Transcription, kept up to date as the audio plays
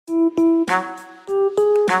And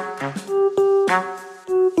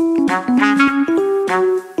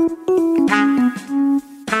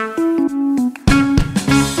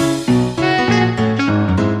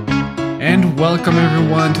welcome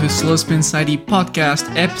everyone to Slow Spin Society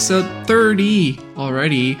podcast, episode 30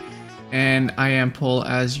 already. And I am Paul,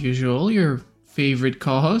 as usual, your favorite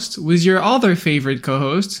co-host, with your other favorite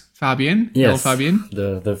co-host, Fabian. Yes, hello, Fabian.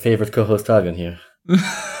 The favorite co-host Fabian here.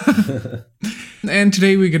 And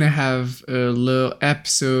today we're gonna have a little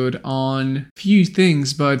episode on a few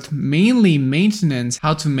things, but mainly maintenance,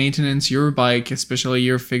 how to maintenance your bike, especially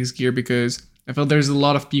your fixed gear, because I feel there's a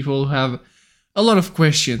lot of people who have a lot of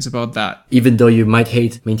questions about that. Even though you might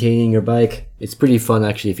hate maintaining your bike, it's pretty fun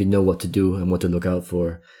actually if you know what to do and what to look out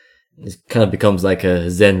for. It kind of becomes like a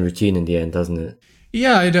Zen routine in the end, doesn't it?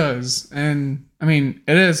 Yeah, it does. And I mean,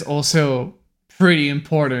 it is also pretty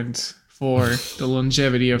important for the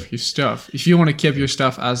longevity of your stuff. If you want to keep your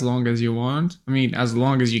stuff as long as you want, I mean, as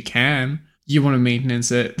long as you can, you want to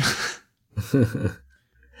maintenance it.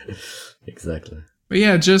 Exactly. But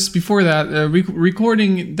yeah, just before that,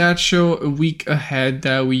 recording that show a week ahead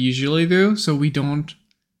that we usually do, so we don't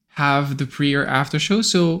have the pre or after show.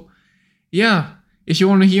 So yeah, if you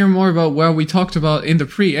want to hear more about what we talked about in the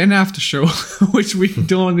pre and after show, which we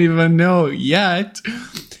don't even know yet,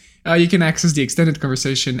 you can access the extended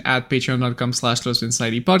conversation at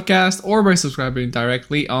patreon.com/slowspinsocietypodcast or by subscribing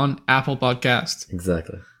directly on Apple Podcast.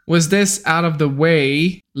 Exactly. With this out of the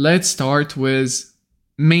way, let's start with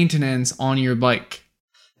maintenance on your bike.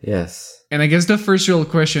 Yes. And I guess the first real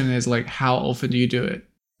question is like, how often do you do it?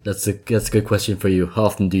 That's a good question for you. How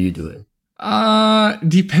often do you do it?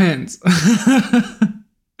 Depends.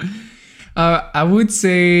 I would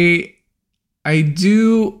say I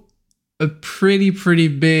do a pretty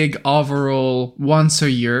big overall once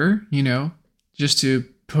a year, just to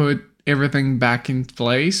put everything back in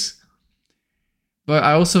place. But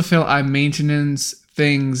I also feel I maintenance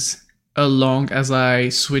things along as I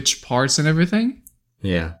switch parts and everything.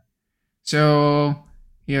 Yeah. So,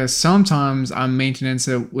 yeah, sometimes I maintenance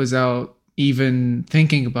it without even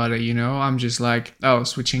thinking about it, I'm just like,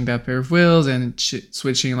 switching that pair of wheels and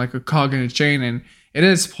switching like a cog in a chain, and it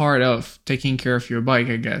is part of taking care of your bike,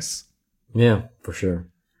 I guess. Yeah, for sure.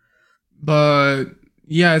 But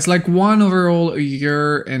yeah, it's like one overall a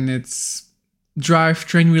year, and it's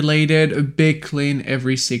drivetrain related, a big clean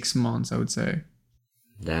every 6 months, I would say.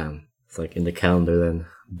 Damn. It's like in the calendar then.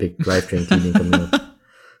 Big drivetrain cleaning coming up.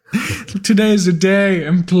 Today is the day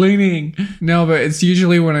I'm cleaning. No, but it's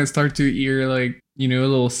usually when I start to hear like,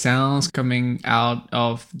 little sounds coming out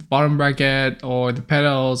of the bottom bracket or the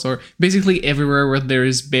pedals or basically everywhere where there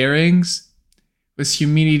is bearings. With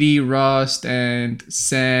humidity, rust, and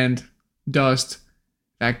sand, dust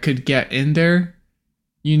that could get in there,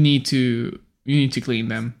 you need to clean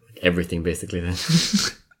them. Everything basically then.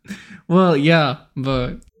 Well, yeah,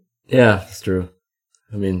 but yeah, it's true.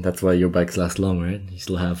 I mean, that's why your bikes last long, right? You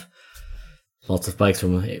still have lots of bikes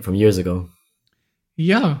from years ago.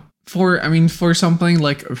 Yeah, for something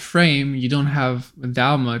like a frame, you don't have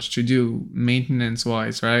that much to do maintenance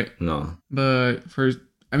wise, right? No. But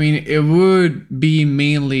it would be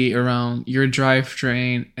mainly around your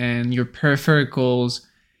drivetrain and your peripherals,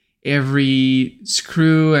 every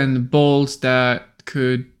screw and bolt that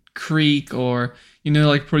could creak or,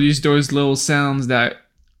 like produce those little sounds that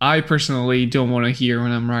I personally don't want to hear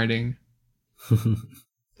when I'm riding.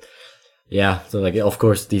 Yeah, so like, of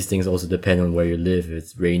course, these things also depend on where you live. If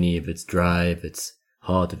it's rainy, if it's dry, if it's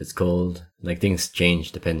hot, if it's cold. Like, things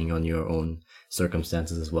change depending on your own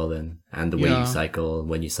circumstances as well then, and the way you cycle,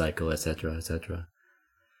 when you cycle, etc., etc.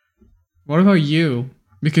 What about you?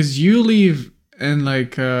 Because you live in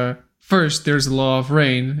like first there's a lot of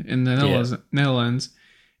rain in the Netherlands,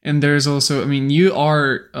 and there's also you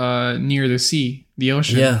are near the sea, the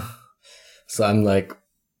ocean. Yeah, so I'm like,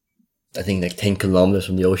 I think like 10 kilometers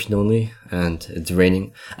from the ocean only, and it's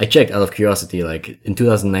raining. I checked out of curiosity, like in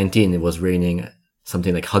 2019 it was raining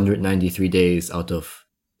something like 193 days out of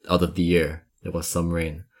the year. There was some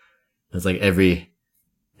rain. It's like every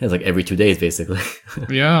 2 days basically.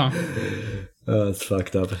 Yeah. Oh, it's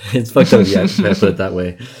fucked up. It's fucked up, yeah, if I put it that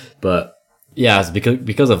way. But yeah, it's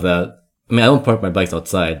because of that. I don't park my bikes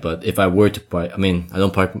outside, but if I were to park, I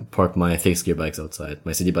don't park my fixed gear bikes outside.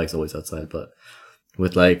 My city bike's always outside, but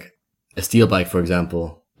with like a steel bike, for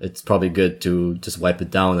example, it's probably good to just wipe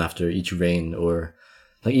it down after each rain, or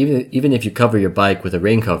like even if you cover your bike with a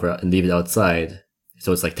rain cover and leave it outside,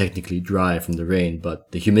 so it's like technically dry from the rain,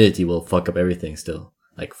 but the humidity will fuck up everything still.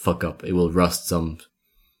 Like it will rust some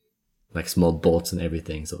like small bolts and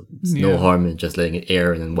everything. So it's no harm in just letting it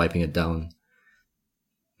air and then wiping it down.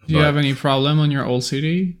 Do you have any problem on your old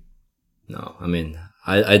city? No, I mean,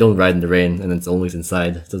 I don't ride in the rain, and it's always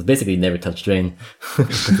inside, so it's basically never touched rain.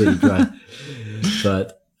 It's completely dry.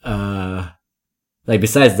 But like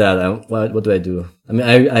besides that, what do I do? I mean,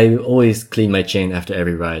 I always clean my chain after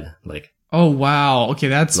every ride. Like, Oh wow. Okay,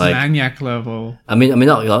 that's Like- maniac level. I mean,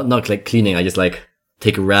 not like cleaning. I just like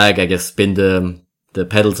take a rag. I just spin the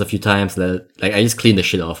pedals a few times. Like I just clean the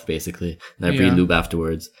shit off basically, and I Yeah. pre-lube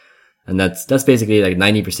afterwards. And that's basically like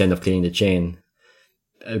 90% of cleaning the chain.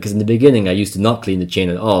 Because in the beginning, I used to not clean the chain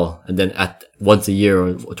at all, and then at once a year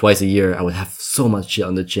or twice a year, I would have so much shit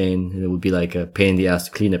on the chain, and it would be like a pain in the ass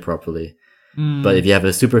to clean it properly. But if you have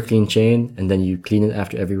a super clean chain and then you clean it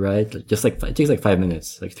after every ride, like, just like it takes like 5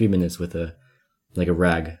 minutes, like 3 minutes with a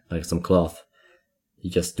rag, like some cloth.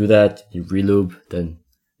 You just do that, you relube, then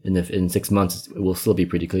in 6 months it will still be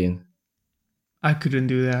pretty clean. I couldn't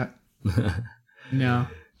do that. No.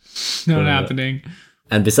 Not happening.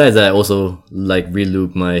 And besides that, I also like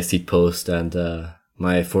relube my seat post and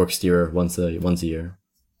my fork steerer once a year,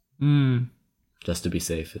 just to be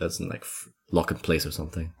safe. It doesn't like lock in place or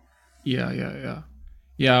something. Yeah.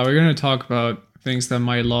 Yeah, we're gonna talk about things that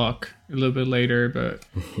might lock a little bit later, but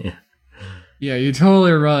Yeah. yeah, you're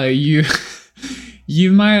totally right.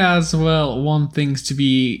 You might as well want things to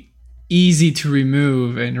be easy to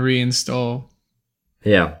remove and reinstall.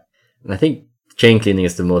 Yeah, and I think chain cleaning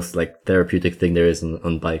is the most like therapeutic thing there is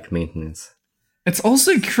on bike maintenance. It's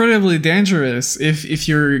also incredibly dangerous. If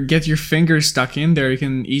you get your finger stuck in there, you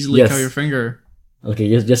can easily Yes. cut your finger. Okay,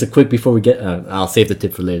 just a quick before we get. I'll save the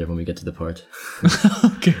tip for later when we get to the part.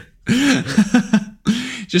 Okay.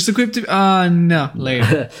 Just a quick tip. No,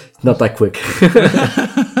 later. Not that quick.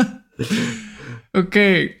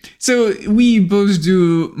 Okay, so we both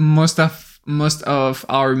do most of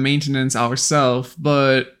our maintenance ourselves,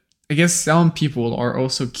 but I guess some people are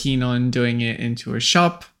also keen on doing it into a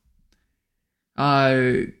shop.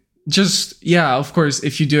 Of course,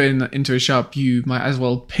 if you do it into a shop, you might as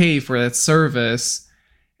well pay for that service,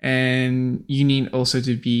 and you need also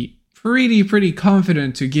to be pretty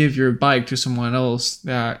confident to give your bike to someone else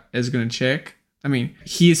that is gonna check. I mean,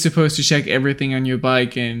 he is supposed to check everything on your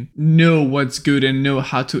bike and know what's good and know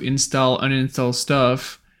how to install, uninstall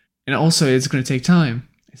stuff. And also, it's going to take time.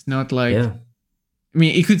 It's not like, Yeah. I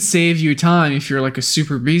mean, it could save you time if you're like a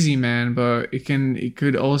super busy man, but it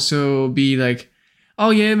could also be like, oh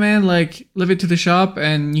yeah, man, like leave it to the shop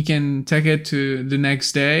and you can take it to the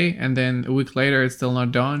next day. And then a week later, it's still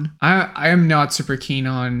not done. I am not super keen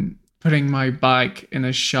on putting my bike in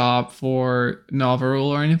a shop for an overhaul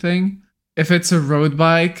or anything. If it's a road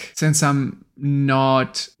bike, since I'm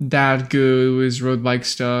not that good with road bike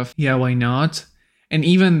stuff, yeah, why not? And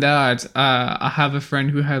even that, I have a friend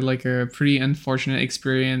who had like a pretty unfortunate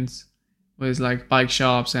experience with like bike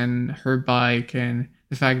shops and her bike, and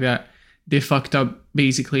the fact that they fucked up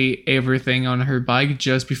basically everything on her bike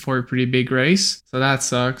just before a pretty big race. So that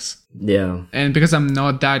sucks. Yeah. And because I'm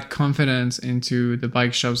not that confident into the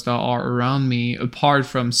bike shops that are around me, apart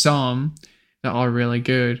from some that are really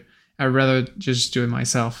good, I'd rather just do it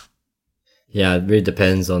myself. Yeah, it really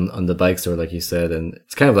depends on the bike store, like you said, and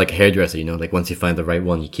it's kind of like a hairdresser, you know, like once you find the right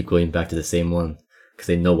one, you keep going back to the same one because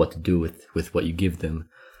they know what to do with what you give them.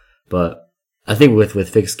 But I think with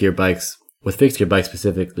fixed gear bikes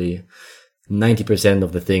specifically, 90%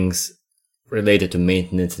 of the things related to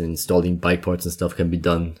maintenance and installing bike parts and stuff can be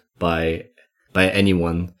done by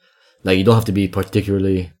anyone. Like you don't have to be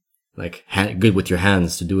particularly like good with your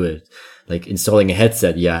hands to do it. Like installing a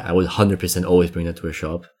headset, yeah, I would 100% always bring that to a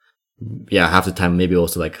shop. Yeah, half the time maybe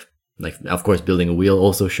also like of course building a wheel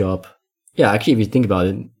also shop. Yeah, actually if you think about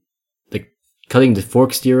it, like cutting the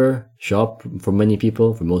fork steerer shop for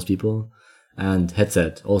most people, and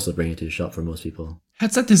headset also bring it to the shop for most people.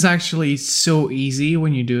 Headset is actually so easy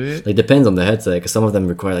when you do it. Like depends on the headset, because some of them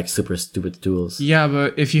require like super stupid tools. Yeah,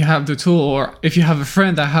 but if you have the tool or if you have a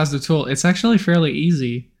friend that has the tool, it's actually fairly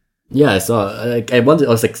easy. Yeah, I saw. Like, I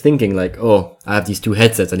was like thinking like, oh, I have these two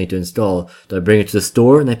headsets I need to install. Do I bring it to the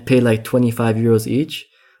store and I pay like 25 euros each,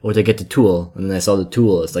 or do I get the tool? And then I saw the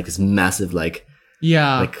tool. It's like this massive like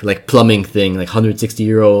like plumbing thing, like 160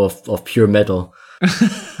 euro of pure metal.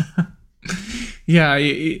 Yeah,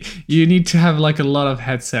 you need to have like a lot of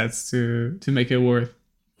headsets to make it worth.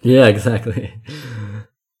 Yeah, exactly.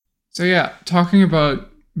 So yeah, talking about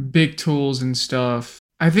big tools and stuff,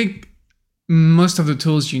 I think most of the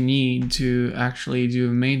tools you need to actually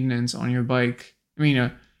do maintenance on your bike, I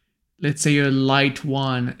mean, let's say a light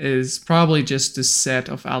one is probably just a set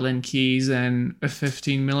of Allen keys and a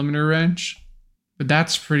 15mm wrench, but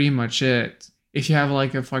that's pretty much it. If you have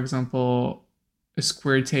like for example, a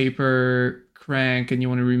square taper crank and you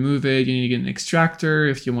want to remove it, you need to get an extractor.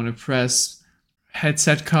 If you want to press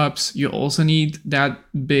headset cups. You also need that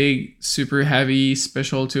big, super heavy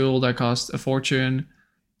special tool that costs a fortune.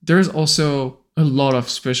 There's also a lot of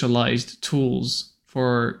specialized tools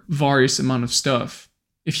for various amount of stuff.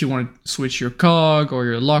 If you want to switch your cog or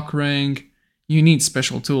your lock ring, you need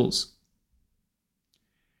special tools.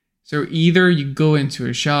 So either you go into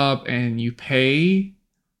a shop and you pay,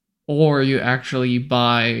 or you actually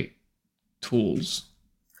buy tools.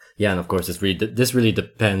 Yeah, and of course, this really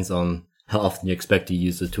depends on how often you expect to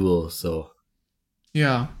use the tool. So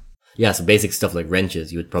Yeah. so basic stuff like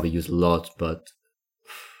wrenches you would probably use a lot, but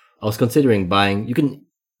I was considering buying. You can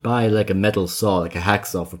buy like a metal saw, like a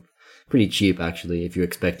hacksaw, for pretty cheap actually. If you're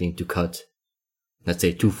expecting to cut, let's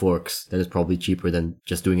say 2 forks, then it's probably cheaper than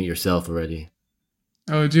just doing it yourself already.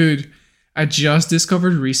 Oh, dude, I just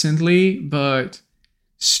discovered recently, but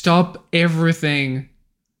stop everything.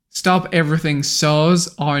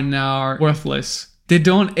 Saws are now worthless. They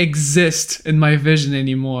don't exist in my vision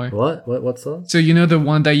anymore. What saw? So you know the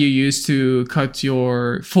one that you use to cut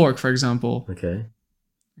your fork, for example. Okay.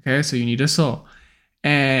 Okay, so you need a saw.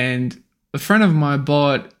 And a friend of mine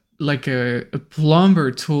bought like a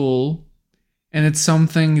plumber tool, and it's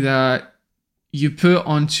something that you put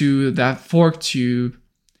onto that fork tube,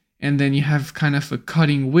 and then you have kind of a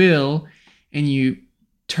cutting wheel, and you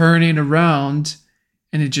turn it around,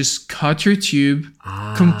 and it just cuts your tube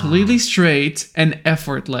completely straight and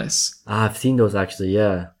effortless. I've seen those actually,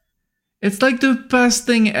 yeah. It's like the best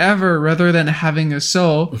thing ever, rather than having a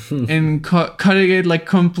saw and cutting it like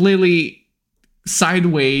completely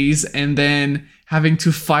sideways and then having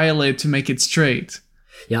to file it to make it straight.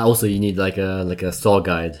 Yeah, also you need like a saw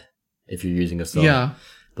guide if you're using a saw. Yeah.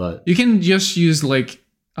 But You can just use like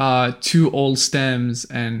 2 old stems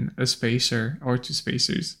and a spacer or 2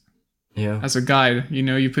 spacers yeah. as a guide. You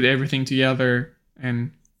know, you put everything together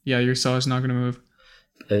and yeah, your saw is not going to move.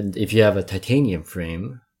 And if you have a titanium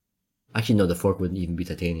frame, actually no, the fork wouldn't even be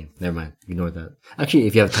titanium. Never mind, ignore that. Actually,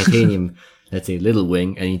 if you have titanium, let's say little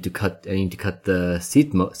wing, and you need to cut the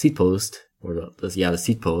seat post or the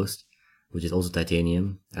seat post, which is also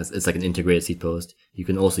titanium, as it's like an integrated seat post. You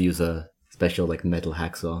can also use a special like metal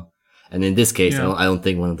hacksaw. And in this case, Yeah. I don't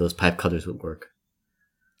think one of those pipe cutters would work.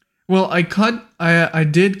 Well, I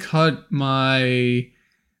did cut my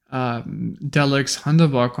Deluxe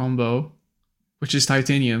handlebar combo, which is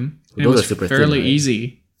titanium. And Those it was are super fairly thin, right?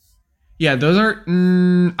 easy. Yeah, those are,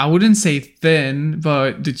 I wouldn't say thin,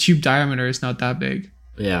 but the tube diameter is not that big.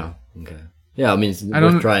 Yeah. Okay. Yeah, I mean, it's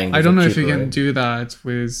worth trying. I don't know if you cheaper, can right? do that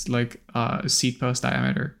with like a seat post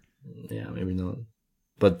diameter. Yeah, maybe not.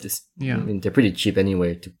 But this, Yeah. I mean, they're pretty cheap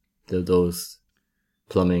anyway. Those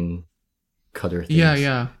plumbing cutter things.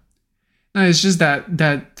 Yeah. No, it's just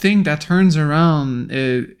that thing that turns around.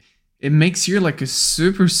 It makes you like a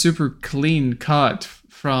super clean cut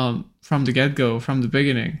from the get go, from the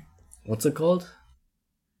beginning. What's it called?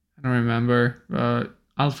 I don't remember.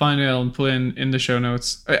 I'll find it and put in the show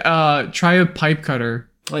notes. Try a pipe cutter.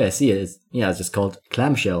 Oh yeah, I see it. It's just called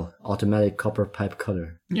clamshell automatic copper pipe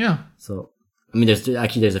cutter. Yeah. So, I mean, there's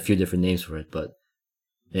a few different names for it, but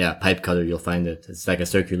yeah, pipe cutter, you'll find it. It's like a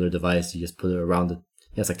circular device. You just put it around it.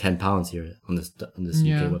 Yeah, it's like 10 pounds here on this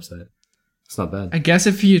Yeah. UK website. It's not bad. I guess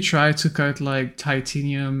if you try to cut like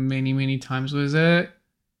titanium many times with it,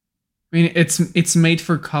 I mean it's made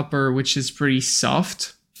for copper, which is pretty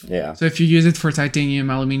soft. Yeah. So if you use it for titanium,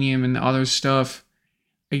 aluminium, and other stuff,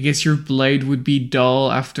 I guess your blade would be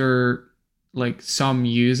dull after like some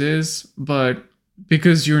uses, but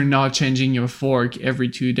because you're not changing your fork every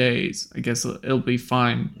 2 days, I guess it'll be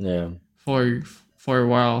fine Yeah. for a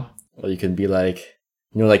while. Or you can be like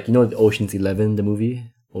the Ocean's 11, the movie?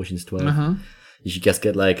 Ocean's 12. Uh-huh. You should just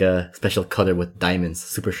get like a special cutter with diamonds,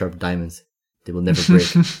 super sharp diamonds. They will never break.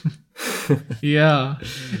 Yeah.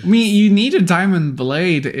 I mean, you need a diamond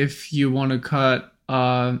blade if you want to cut.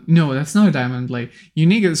 No, that's not a diamond blade. You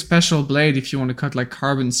need a special blade if you want to cut like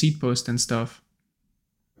carbon seat post and stuff.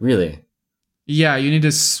 Really? Yeah, you need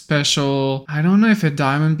a special. I don't know if a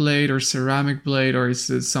diamond blade or ceramic blade or is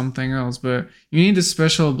it something else, but you need a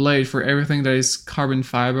special blade for everything that is carbon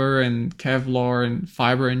fiber and Kevlar and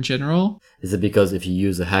fiber in general. Is it because if you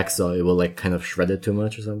use a hacksaw, it will like kind of shred it too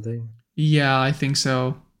much or something? Yeah, I think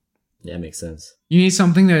so. Yeah, makes sense. You need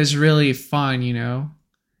something that is really fine, you know?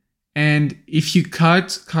 And if you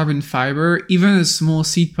cut carbon fiber, even a small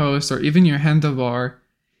seat post or even your handlebar,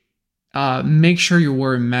 make sure you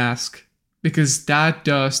wear a mask because that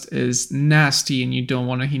dust is nasty and you don't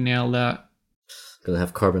want to inhale that. Gonna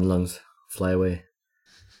have carbon lungs fly away.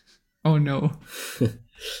 Oh no.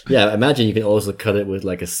 Yeah, imagine you can also cut it with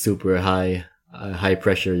like a super high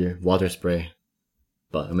pressure water spray.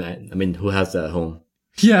 But I mean, who has that at home?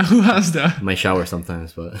 Yeah, who has that? My shower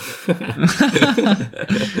sometimes, but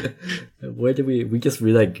where did we just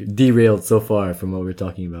like derailed so far from what we were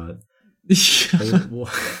talking about. Yeah.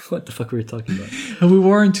 What the fuck were we talking about? And we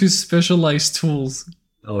were into specialized tools.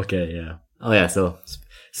 Okay, yeah. Oh yeah, so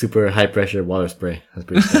super high pressure water spray. That's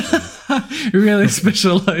pretty special. Really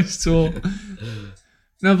specialized tool.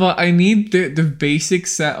 No, but I need the basic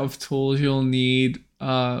set of tools you'll need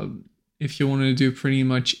if you want to do pretty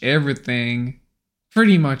much everything.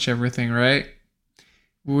 Pretty much everything, right?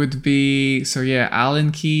 Would be, so yeah,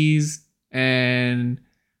 Allen keys and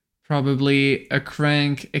probably a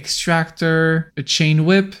crank extractor, a chain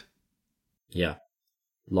whip. Yeah.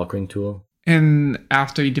 Lock ring tool. And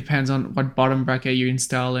after, it depends on what bottom bracket you're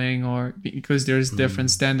installing, or because there's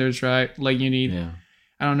different standards, right? Like you need,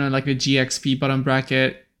 I don't know, like a GXP bottom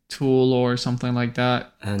bracket tool or something like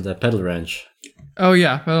that. And a pedal wrench. Oh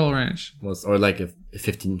yeah, pedal wrench. Or like a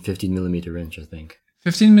 15 millimeter wrench, I think.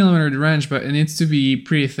 15 millimeter wrench, but it needs to be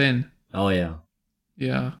pretty thin. Oh yeah.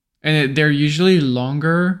 Yeah. And they're usually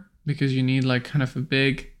longer because you need like kind of a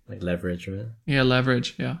big... Like leverage, right? Yeah,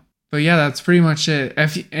 leverage, yeah. But yeah, that's pretty much it.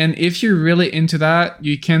 If you're really into that,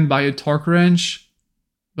 you can buy a torque wrench,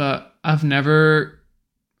 but I've never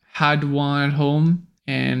had one at home.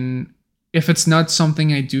 And if it's not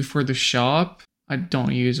something I do for the shop, I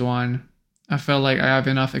don't use one. I feel like I have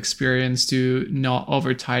enough experience to not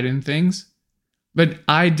over tighten things. But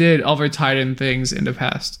I did over tighten things in the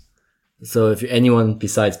past. So if you're anyone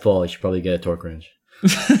besides Paul, you should probably get a torque wrench.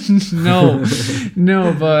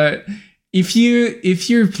 No, but if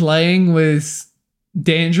you're playing with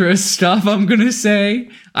dangerous stuff, I'm gonna say,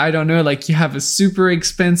 I don't know, like you have a super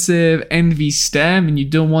expensive NV stem and you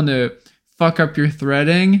don't want to fuck up your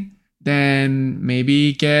threading, then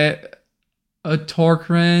maybe get a torque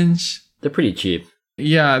wrench. They're pretty cheap.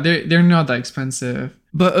 Yeah, they're not that expensive.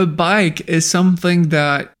 But a bike is something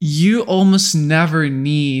that you almost never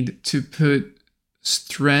need to put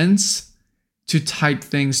strengths to tighten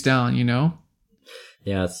things down, you know?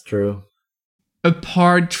 Yeah, it's true.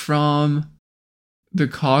 Apart from the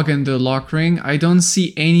cog and the lock ring, I don't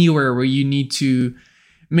see anywhere where you need to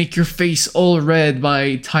make your face all red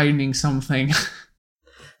by tightening something.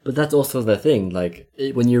 But that's also the thing, like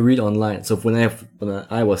when you read online. So when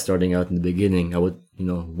I was starting out in the beginning, I would,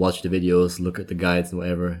 watch the videos, look at the guides and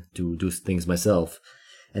whatever to do things myself.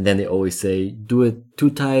 And then they always say, do it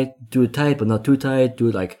tight, but not too tight. Do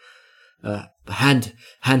it like hand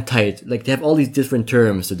tight. Like they have all these different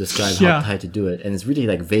terms to describe how tight to do it, and it's really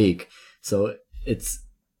like vague. So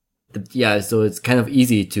so it's kind of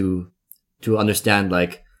easy to understand,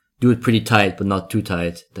 like do it pretty tight but not too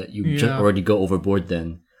tight, that you just already go overboard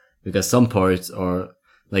then. Because some parts are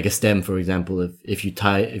like a stem, for example, if you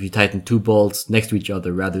tighten two bolts next to each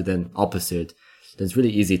other rather than opposite, then it's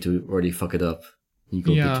really easy to already fuck it up. You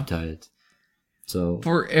go a bit too tight. So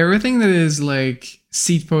for everything that is like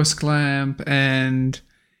seat post clamp and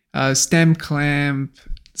stem clamp,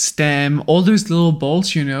 all those little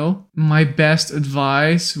bolts, my best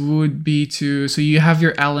advice would be so you have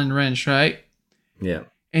your Allen wrench, right? Yeah.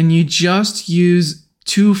 And you just use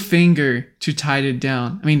 2 finger to tighten it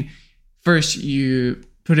down. I mean, first you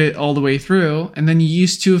put it all the way through and then you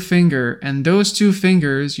use 2 finger, and those 2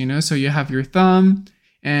 fingers, so you have your thumb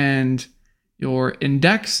and your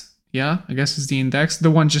index. Yeah, I guess it's the index,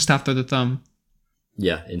 the one just after the thumb.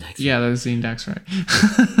 Yeah, index. Yeah, that's the index, right?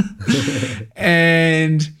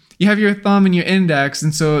 And you have your thumb and your index,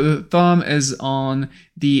 and so the thumb is on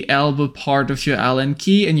the elbow part of your Allen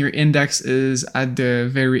key, and your index is at the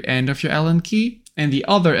very end of your Allen key, and the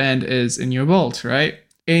other end is in your bolt, right?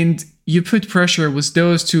 And you put pressure with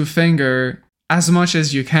those 2 fingers as much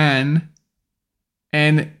as you can,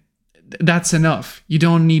 and that's enough. You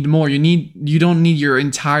don't need more. You don't need your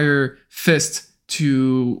entire fist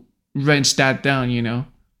to wrench that down,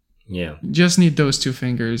 Yeah. You just need those 2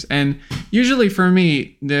 fingers. And usually for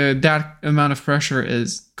me, that amount of pressure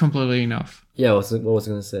is completely enough. Yeah, what was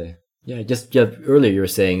I going to say? Yeah, earlier you were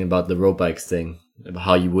saying about the road bikes thing, about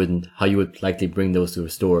how you would likely bring those to a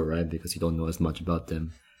store, right? Because you don't know as much about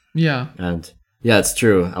them. Yeah. And yeah, it's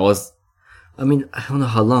true. I don't know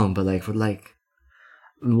how long, but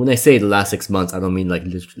when I say the last 6 months, I don't mean like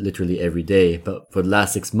literally every day, but for the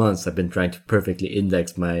last 6 months, I've been trying to perfectly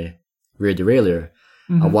index my rear derailleur.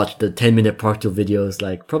 I watched the 10-minute Park Tool videos,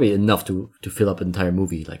 like probably enough to fill up an entire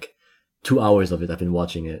movie. Like 2 hours of it, I've been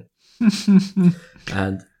watching it.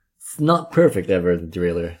 And it's not perfect ever, the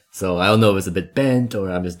derailleur. So I don't know if it's a bit bent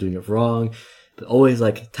or I'm just doing it wrong, but always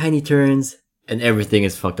like tiny turns and everything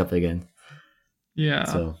is fucked up again. Yeah.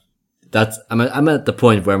 So I'm at the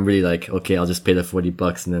point where I'm really like, okay, I'll just pay the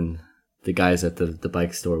 $40 and then the guys at the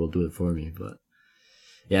bike store will do it for me. But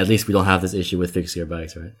yeah, at least we don't have this issue with fixed gear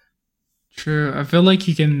bikes, right? True. I feel like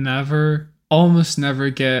you can almost never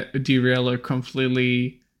get a derailleur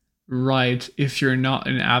completely right if you're not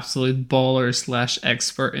an absolute baller /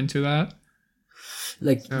 expert into that.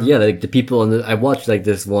 Like, yeah, like the people I watched like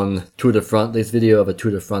this one Tour de France, this video of a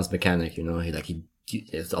Tour de France mechanic, you know, he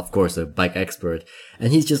is of course a bike expert,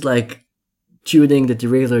 and he's just like tuning the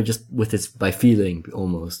derailleur just by feeling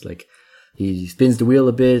almost. Like he spins the wheel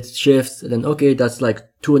a bit, shifts, and then okay, that's like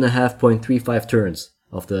 2.5.35 turns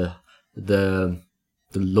of the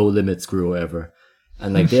low limit screw or whatever.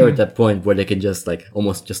 And like they're at that point where they can just like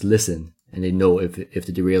almost just listen and they know if the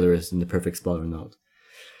derailleur is in the perfect spot or not.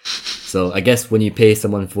 So I guess when you pay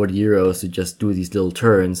someone €40 to just do these little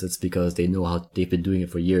turns, it's because they know how they've been doing it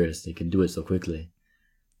for years. They can do it so quickly.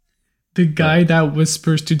 The guy that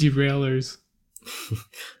whispers to derailleurs.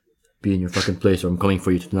 Be in your fucking place or I'm coming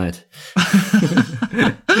for you tonight.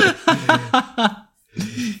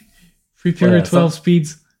 Prepare 12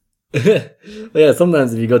 speeds. Yeah,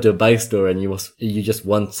 sometimes if you go to a bike store and you just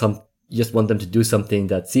want them to do something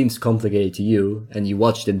that seems complicated to you, and you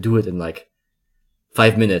watch them do it in like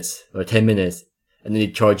 5 minutes or 10 minutes, and then they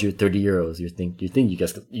charge you €30. You think you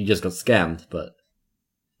just got scammed, but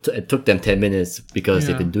it took them 10 minutes because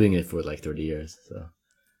they've been doing it for like 30 years. So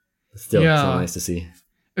still, it's so nice to see.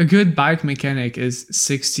 A good bike mechanic is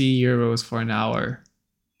 €60 for an hour.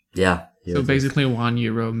 Yeah. So basically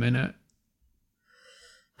 €1 a minute.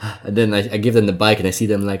 And then I give them the bike and I see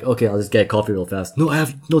them like, okay, I'll just get a coffee real fast. No, I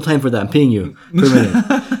have no time for that. I'm paying you per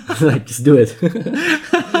minute. Like, just do it.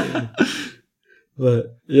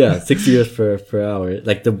 But yeah, €60 per hour.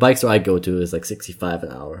 Like the bike store I go to is like 65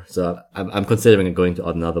 an hour. So I'm considering going to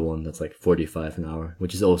another one that's like 45 an hour,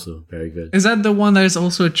 which is also very good. Is that the one that is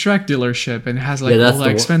also a Trek dealership and has like all the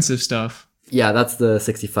expensive stuff? Yeah, that's the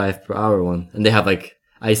 65 per hour one. And they have like,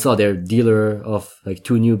 I saw their dealer of like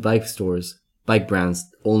 2 new bike brands,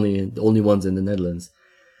 the only ones in the Netherlands.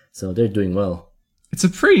 So they're doing well. It's a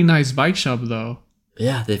pretty nice bike shop though.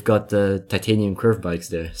 Yeah, they've got the titanium curve bikes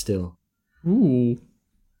there still. Ooh.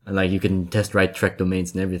 And like you can test ride Trek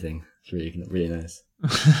domains and everything. It's really nice.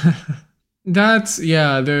 That's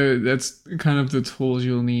kind of the tools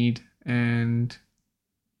you'll need. And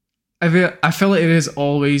I feel like it is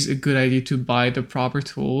always a good idea to buy the proper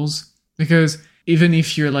tools, because even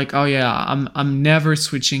if you're like, oh yeah, I'm never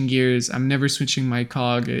switching gears, I'm never switching my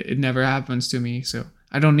cog, it never happens to me, so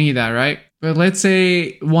I don't need that, right? But let's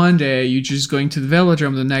say one day you're just going to the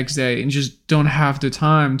velodrome the next day and just don't have the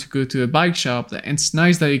time to go to a bike shop. It's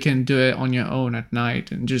nice that you can do it on your own at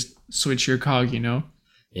night and just switch your cog, you know?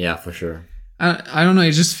 Yeah, for sure. I don't know, I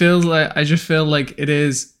just feel like it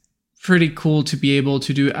is pretty cool to be able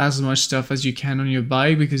to do as much stuff as you can on your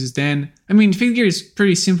bike, because then, I mean, fifth gear is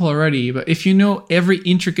pretty simple already, but if you know every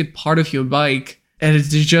intricate part of your bike, it's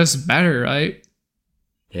just better, right?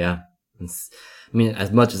 Yeah. I mean,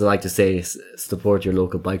 as much as I like to say support your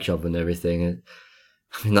local bike shop and everything,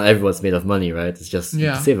 not everyone's made of money, right? It's just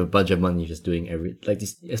you save a bunch of money just doing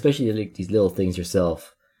especially like these little things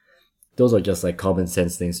yourself. Those are just like common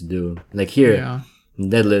sense things to do. Like here in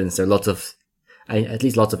the Netherlands, there are lots of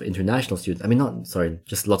international students.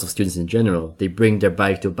 Just lots of students in general. They bring their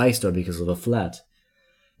bike to a bike store because of a flat,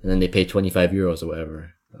 and then they pay €25 or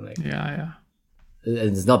whatever.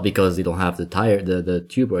 And it's not because they don't have the tire, the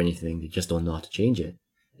tube or anything. They just don't know how to change it.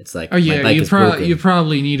 It's like, you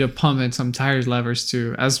probably need a pump and some tire levers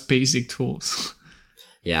too, as basic tools.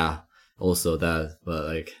 Yeah, also that, but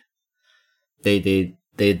like, the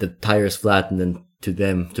tire's flat, and then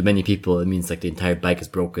to many people, it means like the entire bike is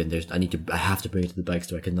broken. I have to bring it to the bike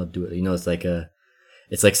store. I cannot do it. You know, it's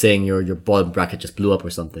like saying your bottom bracket just blew up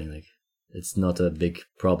or something. Like, it's not a big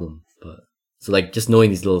problem, but. So like just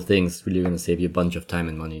knowing these little things is really going to save you a bunch of time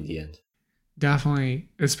and money in the end. Definitely,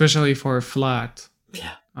 especially for a flat.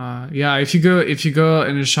 Yeah. If you go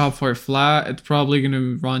in a shop for a flat, it's probably going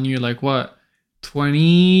to run you like what,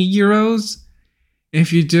 €20?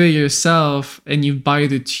 If you do it yourself and you buy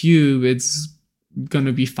the tube, it's going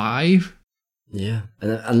to be $5. Yeah,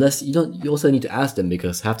 and unless you also need to ask them,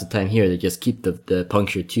 because half the time here they just keep the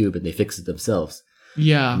punctured tube and they fix it themselves.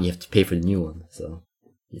 Yeah, and you have to pay for the new one, so.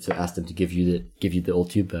 You have to ask them to give you the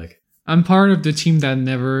old tube back. I'm part of the team that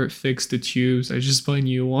never fixed the tubes. I just buy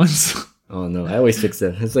new ones. Oh no, I always fix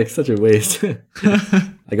them. It's like such a waste.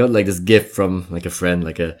 I got like this gift from like a friend,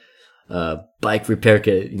 like a bike repair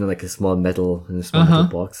kit, you know, like a small metal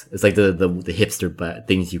box. It's like the hipster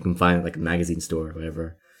things you can find at like a magazine store or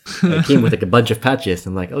whatever. It came with like a bunch of patches.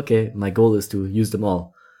 I'm like, okay, my goal is to use them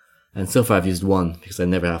all. And so far I've used one because I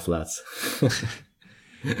never have flats.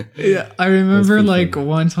 Yeah, I remember like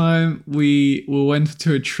one time we went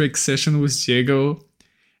to a trick session with Diego,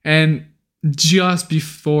 And just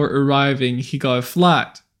before arriving, he got a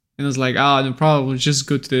flat. And I was like, no problem. We'll just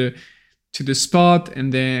go to the spot,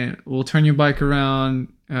 and then we'll turn your bike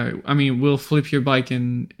around. We'll flip your bike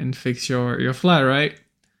and fix your flat, right?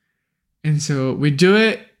 And so we do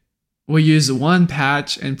it. We use one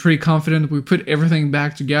patch, and pretty confident we put everything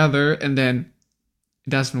back together, and then it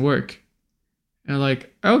doesn't work. And I'm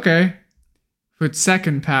like, okay. Put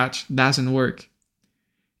second patch, doesn't work.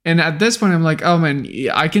 And at this point, I'm like, oh man,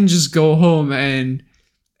 I can just go home and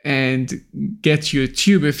get you a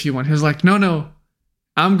tube if you want. He was like, no,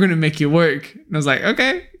 I'm gonna make you work. And I was like,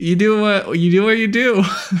 okay, you do what you do.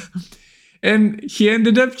 And he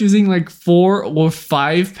ended up using like 4 or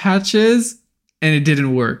 5 patches, and it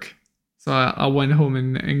didn't work. So I went home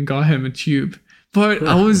and got him a tube. But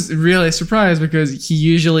I was really surprised because he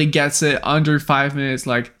usually gets it under 5 minutes,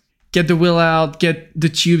 like get the wheel out, get the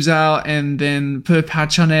tubes out, and then put a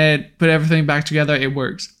patch on it, put everything back together, it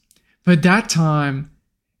works. But that time,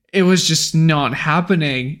 it was just not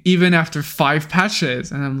happening, even after 5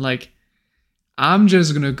 patches. And I'm like, I'm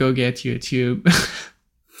just gonna go get you a tube.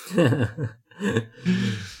 It's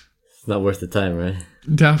not worth the time, right?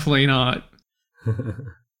 Definitely not.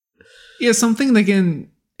 Yeah, something that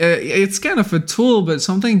can... it's kind of a tool, but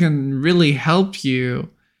something can really help you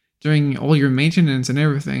during all your maintenance and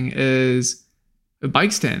everything is a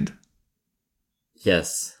bike stand.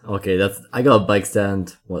 Yes. Okay, I got a bike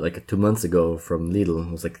stand, like 2 months ago from Lidl.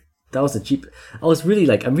 I was like, that was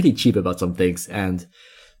I'm really cheap about some things, and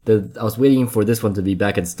I was waiting for this one to be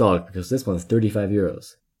back in stock because this one is 35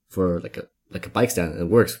 euros for like a bike stand. It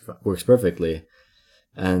works perfectly.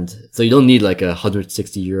 And so you don't need like a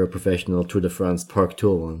 160 euro professional Tour de France park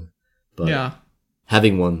tool one. But yeah.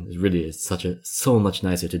 Having one is so much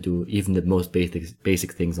nicer to do even the most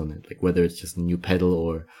basic things on it, like whether it's just a new pedal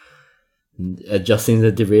or adjusting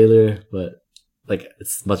the derailleur, but like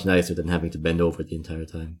it's much nicer than having to bend over the entire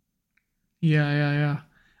time. Yeah.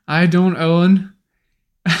 I don't own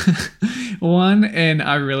one, and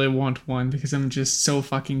I really want one because I'm just so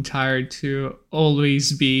fucking tired to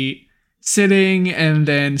always be sitting and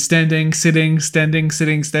then standing, sitting, standing,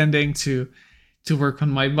 sitting, standing to work on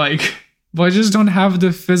my bike. But I just don't have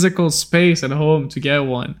the physical space at home to get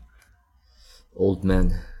one. Old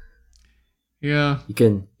man. Yeah. You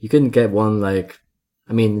can get one, like,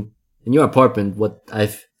 I mean, in your apartment, what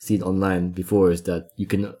I've seen online before is that you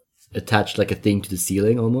can attach like a thing to the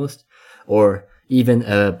ceiling almost, or even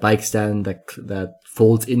a bike stand that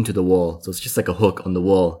folds into the wall. So it's just like a hook on the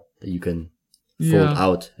wall that you can fold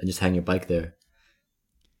out and just hang your bike there.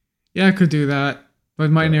 Yeah, I could do that,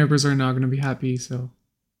 but my neighbors are not going to be happy, so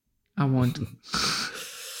I won't.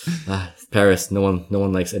 Paris, no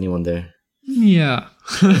one likes anyone there. Yeah.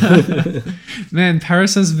 Man,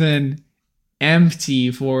 Paris has been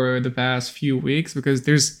empty for the past few weeks because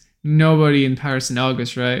there's nobody in Paris in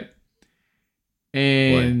August, right?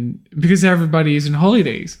 And because everybody is in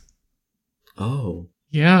holidays. Oh.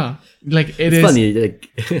 Yeah. Like it's funny, like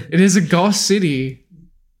it is a ghost city.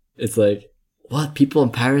 It's like, what? People in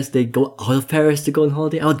Paris, they go out of Paris to go on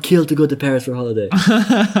holiday? I would kill to go to Paris for holiday.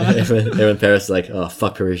 Everyone in Paris is like, oh,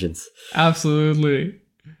 fuck Parisians. Absolutely.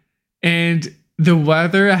 And the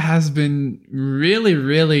weather has been really,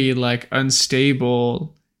 really like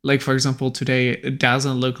unstable. Like, for example, today, it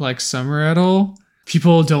doesn't look like summer at all.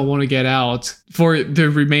 People don't want to get out. For the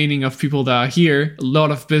remaining of people that are here, a lot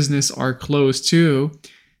of business are closed too.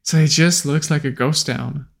 So it just looks like a ghost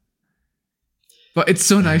town. But it's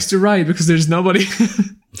so nice to ride because there's nobody.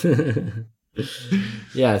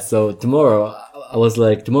 Yeah, so tomorrow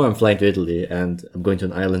I'm flying to Italy and I'm going to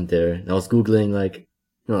an island there. And I was Googling like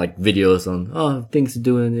videos on things to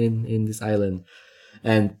do in this island.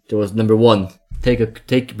 And there was number 1,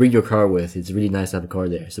 bring your car with. It's really nice to have a car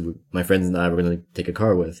there. So my friends and I were going to take a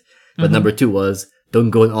car with. But number 2 was, don't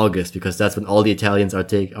go in August because that's when all the Italians are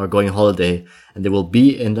going on holiday, and they will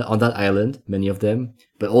be on that island, many of them.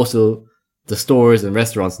 But also the stores and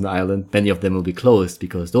restaurants on the island, many of them will be closed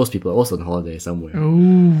because those people are also on holiday somewhere.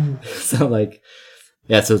 Ooh. So like,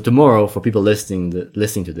 yeah. So tomorrow, for people listening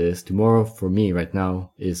to this, tomorrow for me right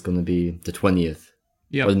now is going to be the 20th.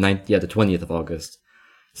 Yeah. Or the 9th. Yeah, the 20th of August.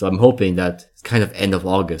 So I'm hoping that it's kind of end of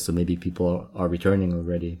August, so maybe people are returning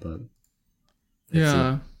already, but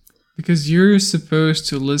yeah, because you're supposed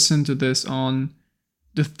to listen to this on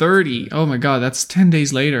the 30th. Oh my god, that's 10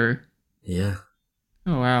 days later. Yeah.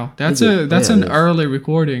 Oh wow, that's an early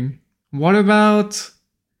recording. What about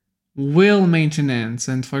wheel maintenance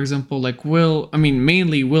and, for example, like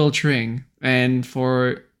mainly wheel trim, and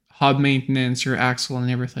for hub maintenance, your axle and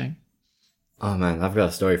everything? Oh man, I've got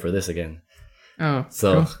a story for this again. Oh,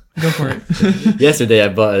 so go for it. Yesterday I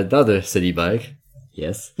bought another city bike,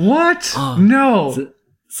 Yes. What? Oh, No.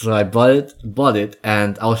 So I bought it,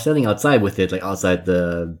 and I was standing outside with it, like outside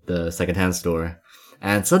the secondhand store.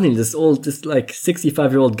 And suddenly this like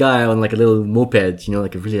 65-year-old guy on like a little moped,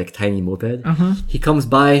 like a really like tiny moped. He comes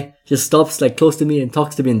by, just stops like close to me and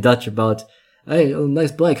talks to me in Dutch about, hey, oh,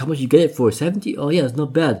 nice bike. How much you get it for? 70? Oh yeah, it's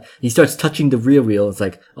not bad. He starts touching the rear wheel. It's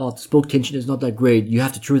like, oh, the spoke tension is not that great. You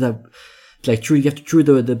have to true that. You have to true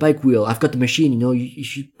the bike wheel. I've got the machine, you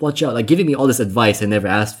should watch out. Like, giving me all this advice I never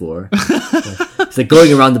asked for. It's like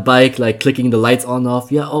going around the bike, like clicking the lights on,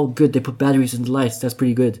 off. Yeah, oh, good. They put batteries in the lights. That's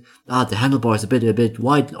pretty good. The handlebars a bit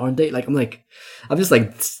wide, aren't they? Like, I'm just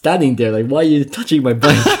like standing there, like, why are you touching my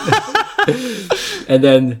bike? And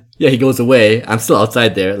then, yeah, he goes away. I'm still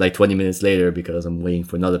outside there, like 20 minutes later, because I'm waiting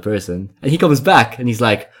for another person. And he comes back, and he's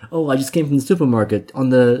like, oh, I just came from the supermarket. On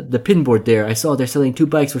the pin board there, I saw they're selling 2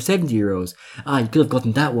 bikes for 70 euros. You could have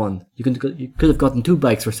gotten that one. You could have gotten 2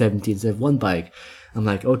 bikes for 70 instead of 1 bike. I'm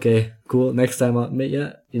like, okay, cool. Next time, I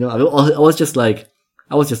was just like,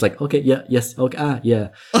 okay, yeah, yes, okay, yeah.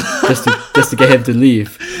 just to get him to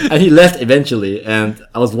leave. And he left eventually, and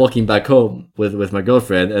I was walking back home with my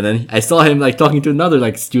girlfriend, and then I saw him like talking to another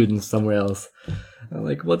like student somewhere else. I'm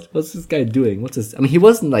like, what's this guy doing? What's this? I mean, he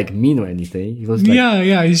wasn't like mean or anything. He was like,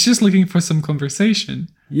 yeah, he's just looking for some conversation.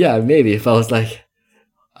 Yeah, maybe if I was like,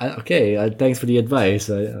 thanks for the advice.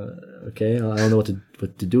 Okay, I don't know what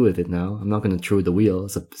to do with it now. I'm not gonna throw the wheel.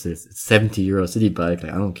 It's a 70 euro city bike.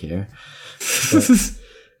 Like, I don't care. But,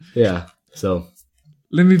 yeah, so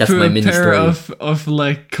let me that's put my a mini pair story. of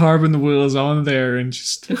like carbon wheels on there and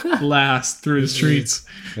just blast through the streets.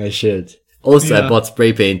 I should. Also, Yeah. I bought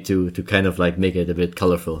spray paint to kind of like make it a bit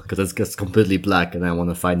colorful, because it's just completely black and I want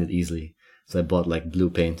to find it easily. So I bought like blue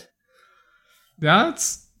paint.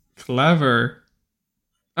 That's clever.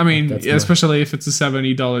 I mean, That's especially if it's a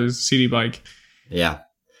 $70 CD bike. Yeah,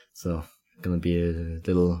 so gonna be a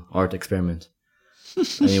little art experiment.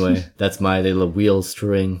 Anyway, that's my little wheel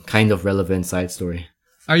strewing, kind of relevant side story.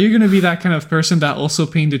 Are you gonna be that kind of person that also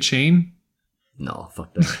paint the chain? No,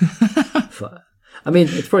 fuck that. I mean,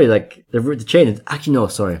 it's probably like the chain is actually no,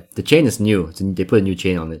 sorry. The chain is new. They put a new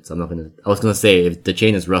chain on it, so I'm not gonna. I was gonna say if the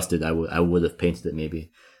chain is rusted, I would have painted it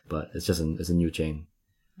maybe, but it's a new chain.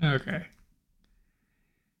 Okay.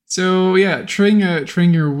 So yeah, trim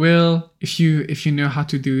your wheel. If you know how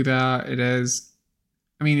to do that, it is.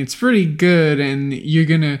 I mean, it's pretty good, and you're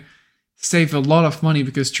gonna save a lot of money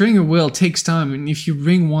because trimming a wheel takes time. And if you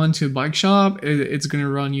bring one to a bike shop, it's gonna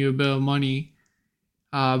run you a bit of money.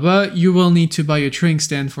 But you will need to buy a trimming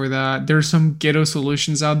stand for that. There's some ghetto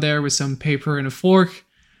solutions out there with some paper and a fork,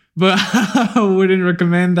 but I wouldn't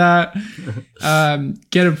recommend that.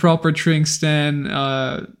 Get a proper trimming stand.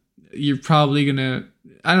 You're probably gonna,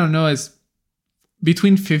 I don't know, it's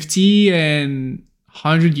between 50 and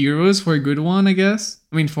 100 euros for a good one, I guess.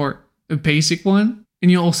 I mean, for a basic one.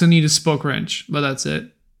 And you also need a spoke wrench, but that's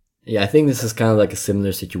it. Yeah, I think this is kind of like a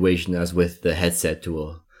similar situation as with the headset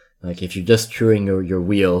tool. Like, if you're just truing your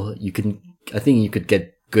wheel, I think you could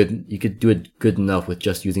do it good enough with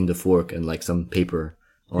just using the fork and like some paper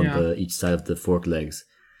on each side of the fork legs.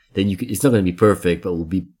 Then it's not going to be perfect, but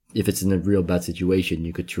if it's in a real bad situation,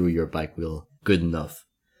 you could true your bike wheel good enough.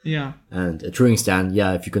 Yeah. And a truing stand,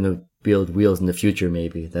 yeah, if you're going to build wheels in the future,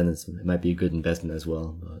 maybe, then it might be a good investment as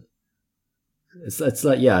well. But it's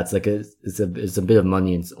a bit of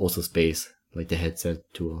money and also space, like the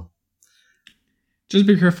headset tool. Just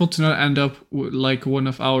be careful to not end up like one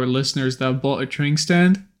of our listeners that bought a trimming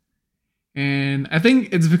stand. And I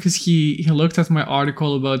think it's because he looked at my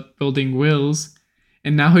article about building wheels,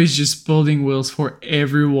 and now he's just building wheels for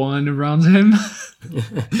everyone around him.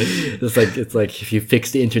 It's like if you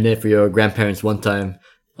fix the internet for your grandparents one time,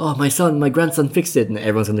 oh, my grandson fixed it, and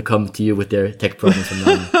everyone's gonna come to you with their tech problems from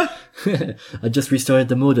now on. I just restarted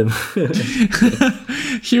the modem.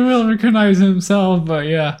 He will recognize himself, but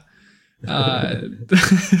yeah. I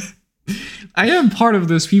am part of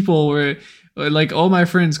those people where like all my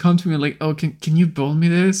friends come to me like, oh, can you build me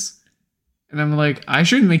this? And I'm like, I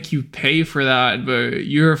shouldn't make you pay for that, but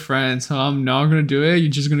you're a friend, so I'm not gonna do it.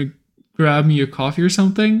 You're just gonna grab me a coffee or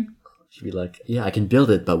something. She'd be like, yeah, I can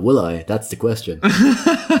build it, but will I? That's the question.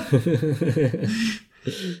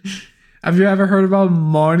 Have you ever heard about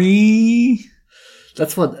money?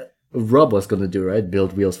 That's what Rob was gonna do, right?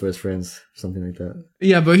 Build wheels for his friends, something like that.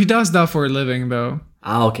 Yeah, but he does that for a living, though.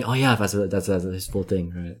 Ah, okay. Oh, yeah, that's his full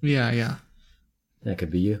thing, right? Yeah. That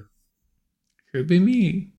could be you. Could be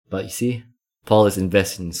me. But you see, Paul is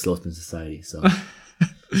investing in Slothman Society, so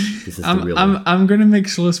this is the real one. I'm gonna make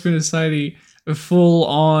Slothman Society a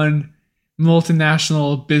full-on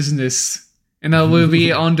multinational business and I will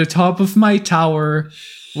be on the top of my tower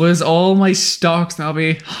with all my stocks, and I'll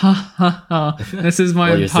be ha ha ha. This is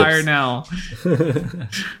my empire now.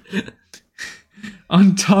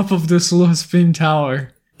 On top of the slow spin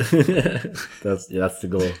tower. That's the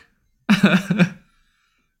goal.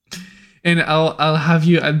 And I'll have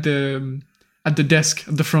you at the desk,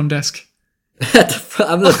 at the front desk.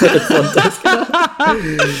 I'm not at the front desk.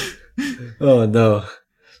 Oh no.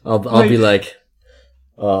 I'll be like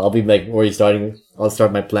where are you starting? I'll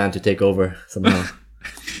start my plan to take over somehow.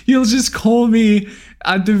 You'll just call me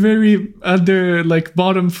at the like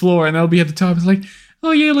bottom floor, and I'll be at the top. It's like,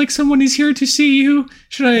 oh yeah, like someone is here to see you.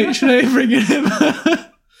 Should I bring him?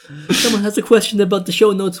 Someone has a question about the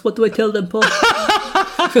show notes. What do I tell them, Paul?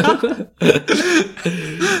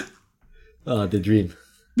 Oh, the dream.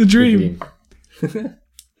 The dream.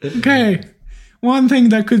 Okay. One thing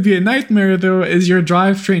that could be a nightmare, though, is your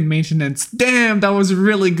drivetrain maintenance. Damn, that was a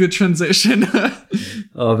really good transition.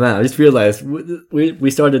 Oh man, I just realized we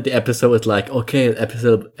started the episode with like, okay,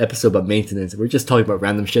 episode about maintenance. We're just talking about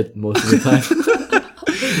random shit most of the time.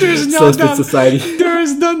 There's not that, society. There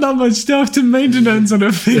is not that much stuff to maintenance on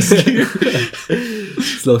a fixed gear.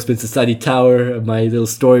 Slow Spin Society Tower, my little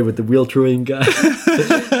story with the wheel throwing guy.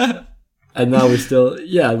 And now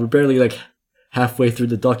we're barely like halfway through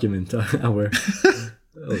the document. Holy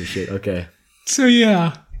shit, okay. So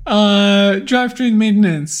yeah, drivetrain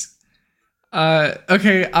maintenance.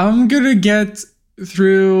 Okay, I'm gonna get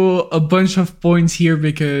through a bunch of points here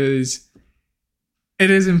because it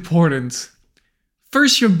is important.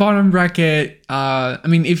 First, your bottom bracket.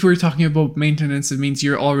 If we're talking about maintenance, it means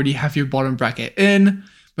you already have your bottom bracket in.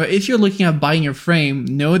 But if you're looking at buying your frame,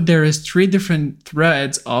 note there is 3 different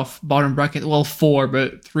threads of bottom bracket. Well, 4,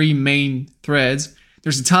 but 3 main threads.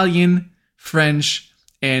 There's Italian, French,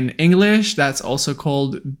 and English. That's also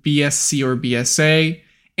called BSC or BSA.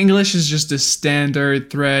 English is just the standard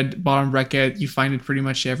thread bottom bracket. You find it pretty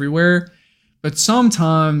much everywhere. But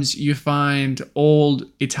sometimes you find old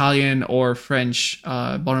Italian or French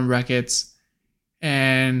bottom brackets,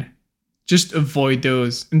 and just avoid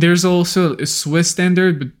those. And there's also a Swiss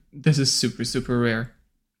standard, but this is super, super rare.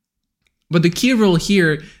 But the key rule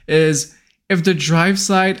here is if the drive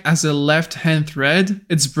side has a left-hand thread,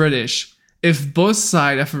 it's British. If both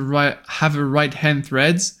sides have a right-hand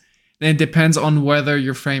threads, then it depends on whether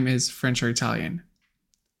your frame is French or Italian.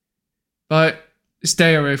 But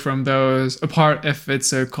stay away from those. Apart if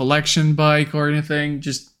it's a collection bike or anything,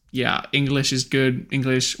 English is good.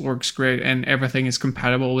 English works great, and everything is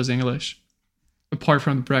compatible with English. Apart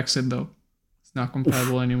from Brexit, though. It's not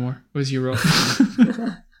compatible anymore with Europe.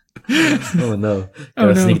 Oh no.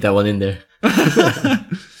 Gotta sneak that one in there.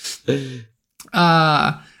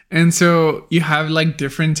 And so you have like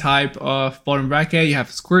different type of bottom bracket. You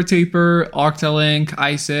have square taper, Octalink,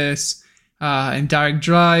 ISIS, and direct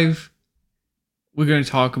drive. We're going to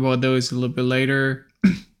talk about those a little bit later.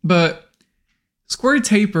 But square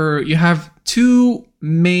taper, you have 2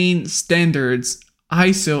 main standards,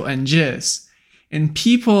 ISO and GIS. And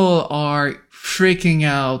people are freaking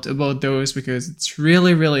out about those because it's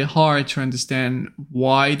really, really hard to understand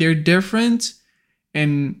why they're different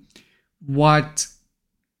and what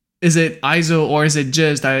is it ISO or is it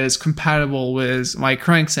GIS that is compatible with my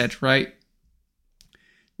crankset, right?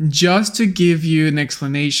 Just to give you an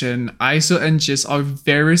explanation, ISO and GIS are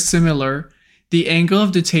very similar. The angle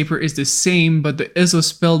of the taper is the same, but the ISO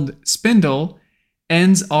spindle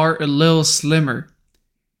ends are a little slimmer.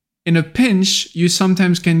 In a pinch, you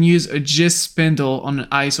sometimes can use a GIS spindle on an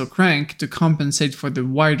ISO crank to compensate for the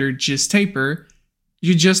wider GIS taper.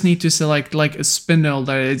 You just need to select like a spindle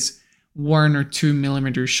that is 1 or 2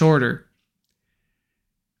 millimeters shorter.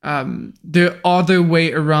 The other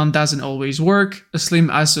way around doesn't always work. A slim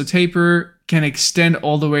ISO taper can extend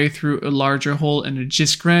all the way through a larger hole in a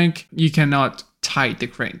GIS crank. You cannot tight the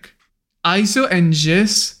crank. ISO and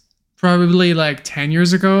GIS, probably like 10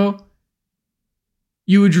 years ago,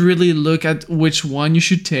 you would really look at which one you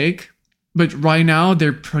should take. But right now,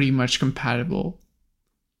 they're pretty much compatible.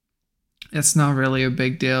 It's not really a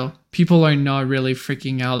big deal. People are not really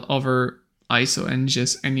freaking out over ISO and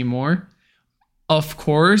GIS anymore. Of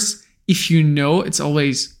course, if you know, it's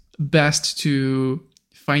always best to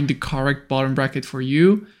find the correct bottom bracket for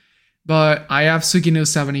you. But I have Sugino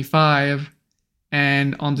 75,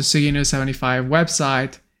 and on the Sugino 75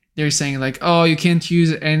 website, they're saying like, oh, you can't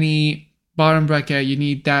use any bottom bracket. You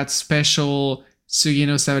need that special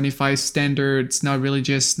Sugino 75 standard. It's not really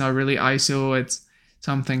GIS, not really ISO. It's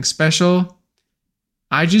something special.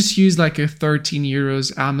 I just use like a 13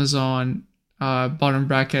 euros Amazon bottom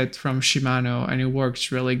bracket from Shimano, and it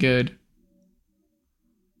works really good.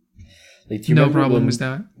 Like, do you No remember problem with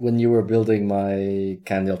that. when you were building my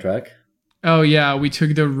Cannondale track? Oh yeah, we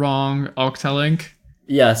took the wrong Octalink.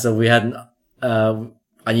 Yeah, so we had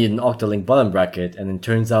I needed an Octalink bottom bracket, and it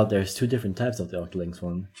turns out there's two different types of the Octalinks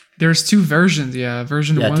one. There's two versions, yeah.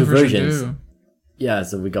 Version Yeah, 1, two version versions. 2. Yeah,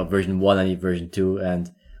 so we got version 1, I need version 2,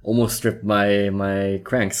 and almost stripped my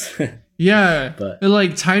cranks. Yeah, But-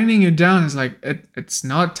 like tightening it down is like it's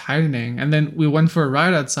not tightening. And then we went for a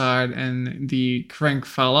ride outside, and the crank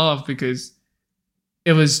fell off because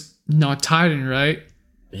it was not tightened right.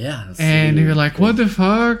 Yeah. That's And really we were like, crazy. "What the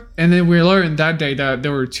fuck?" And then we learned that day that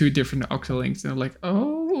there were two different Octalinks, and we're like,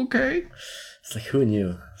 "Oh, okay." It's like, who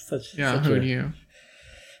knew? Such Who a knew?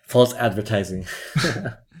 false advertising.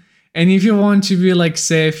 And if you want to be like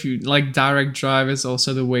safe, you like direct drive is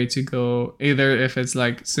also the way to go. Either if it's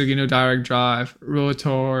like Sugino direct drive,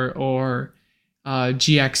 Rotor, or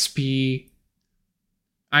GXP.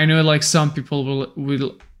 I know like some people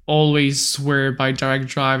will always swear by direct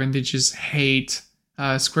drive and they just hate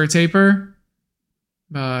square taper.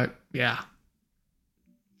 But yeah.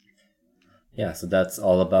 Yeah, so that's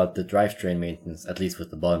all about the drivetrain maintenance, at least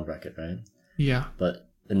with the bottom bracket, right? Yeah. But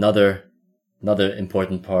another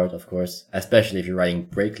important part, of course, especially if you're riding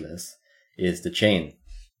brakeless, is the chain.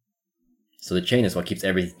 So the chain is what keeps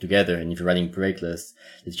everything together, and if you're riding brakeless,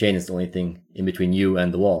 the chain is the only thing in between you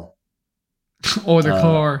and the wall. Or the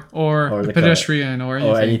car, or or the the car, pedestrian, or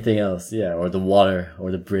anything. Or anything else, yeah, or the water,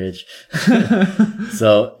 or the bridge.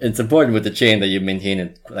 So it's important with the chain that you maintain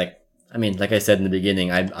it. Like I said in the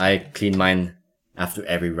beginning, I clean mine after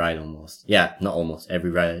every ride almost. Yeah, not almost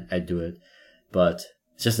every ride I do it, but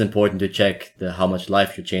it's just important to check how much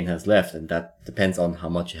life your chain has left, and that depends on how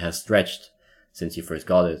much it has stretched since you first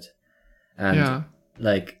got it. And Yeah.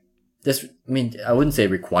 like this, I mean, I wouldn't say it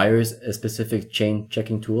requires a specific chain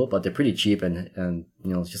checking tool, but they're pretty cheap and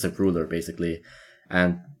it's just a ruler basically.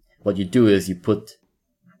 And what you do is you put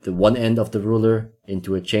the one end of the ruler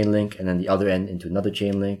into a chain link and then the other end into another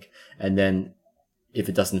chain link. And then if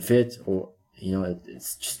it doesn't fit or,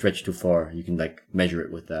 it's stretched too far, you can like measure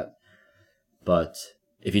it with that. But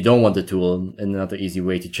if you don't want the tool, another easy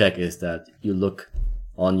way to check is that you look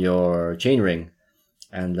on your chain ring.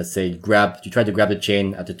 And let's say you try to grab the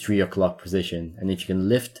chain at the 3 o'clock position. And if you can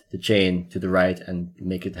lift the chain to the right and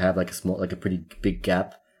make it have like a pretty big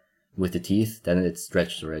gap with the teeth, then it's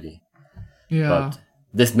stretched already. Yeah. But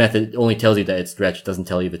this method only tells you that it's stretched. It doesn't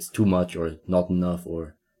tell you if it's too much or not enough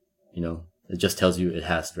or, it just tells you it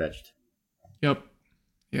has stretched. Yep.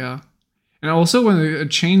 Yeah. And also when a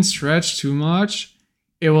chain stretched too much,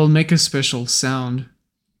 it will make a special sound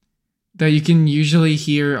that you can usually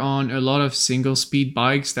hear on a lot of single speed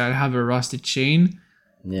bikes that have a rusted chain.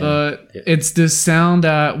 Yeah. But Yeah. it's the sound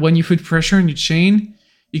that when you put pressure on your chain,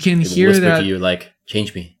 you can It will hear whisper that. to you like,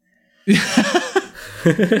 change me.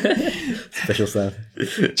 Special sound.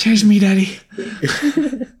 Change me, daddy.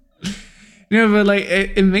 No, but like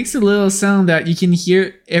it makes a little sound that you can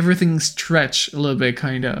hear everything stretch a little bit,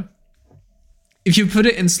 kind of. If you put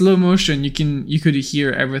it in slow motion, you could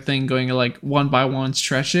hear everything going like one by one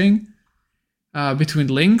stretching between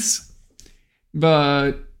links.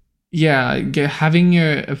 But yeah, having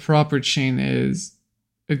a proper chain is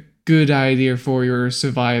a good idea for your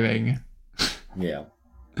surviving. Yeah.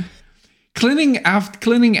 Cleaning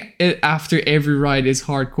it after every ride is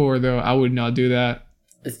hardcore, though. I would not do that.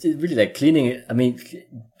 It's really like cleaning it. I mean,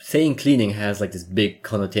 saying cleaning has like this big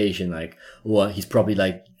connotation, like, oh, he's probably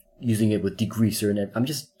like using it with degreaser, and I'm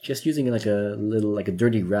just using it like a little, like a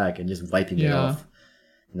dirty rag and just wiping it Yeah. off.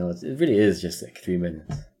 It really is just like 3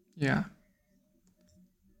 minutes. Yeah.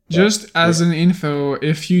 Just as an info,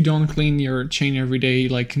 if you don't clean your chain every day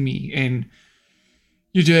like me, and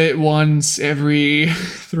you do it once every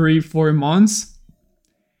 3-4 months,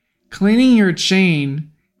 cleaning your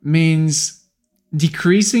chain means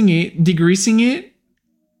degreasing it,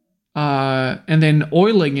 and then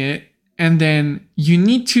oiling it, and then you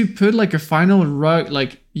need to put like a final rug,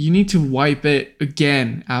 like you need to wipe it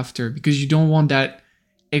again after, because you don't want that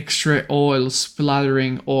extra oil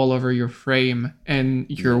splattering all over your frame and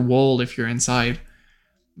your wall if you're inside.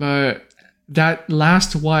 But that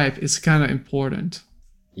last wipe is kind of important.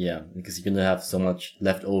 Yeah, because you're gonna have so much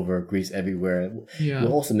leftover grease everywhere. It Yeah.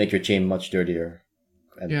 will also make your chain much dirtier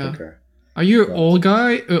and Yeah. thicker. Are you an oil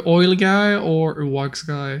guy, or a wax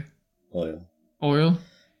guy? Oil, Oil?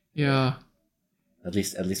 Yeah. at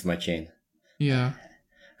least my chain. Yeah.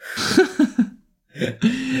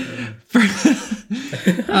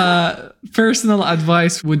 Personal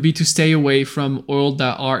advice would be to stay away from oil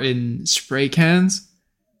that are in spray cans.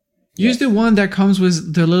 Use the one that comes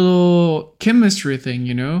with the little chemistry thing,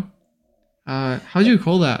 How do you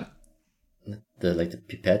call that? The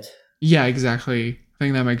pipette. Yeah, exactly. I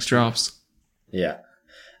think that makes drops. Yeah.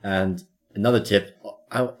 And another tip,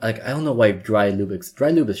 I don't know why dry lube is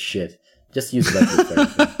shit. Just use wet lube for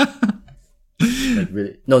everything. Like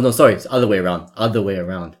really, no, sorry, it's other way around. Other way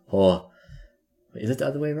around. Oh, wait, is it the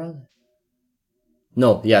other way around?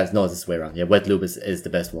 No, yeah, it's this way around. Yeah, wet lube is the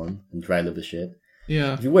best one, and dry lube is shit.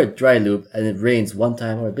 Yeah. If you wear dry lube and it rains one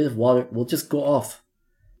time or a bit of water will just go off.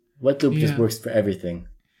 Wet lube just works for everything.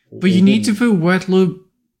 But you need to put wet lube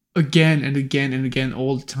again and again and again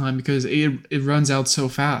all the time because it runs out so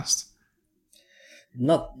fast.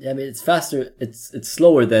 It's faster. It's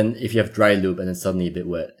slower than if you have dry lube and it's suddenly a bit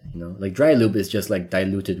wet. Like dry lube is just like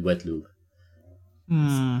diluted wet lube.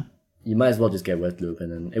 You might as well just get wet lube,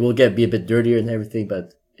 and then it will be a bit dirtier and everything,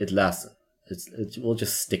 but it lasts. It will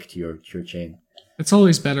just stick to your chain. It's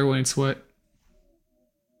always better when it's wet.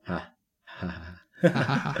 Ha.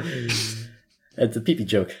 It's a pee-pee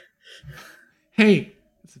joke. Hey,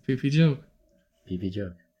 it's a pee-pee joke. Pee-pee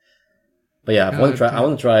joke. But yeah, I want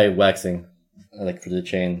to try waxing, like for the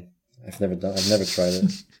chain. I've never tried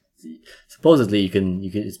it. Supposedly you can.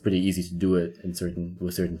 It's pretty easy to do it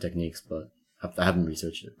with certain techniques, but I haven't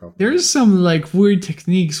researched it properly. There's some like weird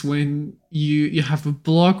techniques when you have a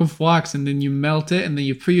block of wax and then you melt it and then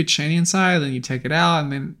you put your chain inside and you take it out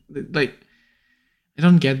and then like I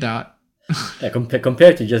don't get that. Yeah,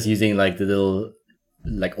 compared to just using like the little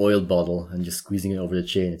like oil bottle and just squeezing it over the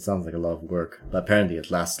chain, it sounds like a lot of work. But apparently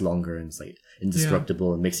it lasts longer and it's like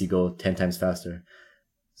indestructible and makes you go 10 times faster.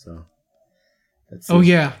 So that's it.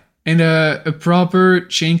 Yeah, and a proper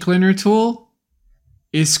chain cleaner tool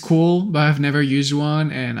is cool, but I've never used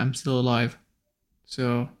one and I'm still alive.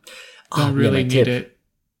 So don't really need it.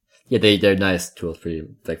 Yeah, they're nice tools for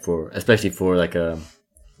you, like especially for like a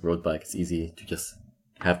road bike. It's easy to just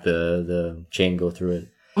have the chain go through it.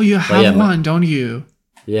 Oh, you have one, don't you?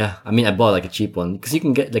 Yeah, I mean I bought like a cheap one because you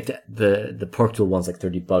can get like the Pork Tool one's like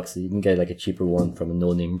 $30. So you can get like a cheaper one from a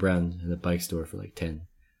no-name brand in a bike store for like 10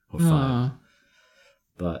 or 5.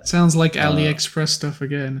 But sounds like AliExpress stuff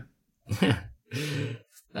again.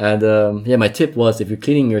 And my tip was if you're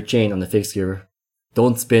cleaning your chain on the fixed gear,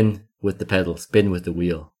 don't spin with the pedal, spin with the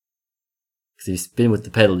wheel. Because if you spin with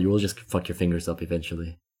the pedal, you will just fuck your fingers up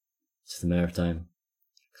eventually. It's just a matter of time.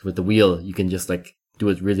 Because with the wheel, you can just like do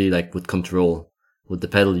it really like with control. With the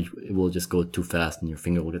pedal, it will just go too fast and your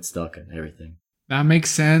finger will get stuck and everything. That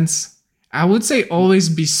makes sense. I would say always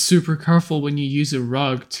be super careful when you use a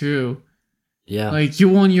rug too. Yeah. Like you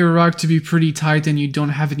want your rug to be pretty tight and you don't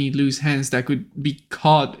have any loose hands that could be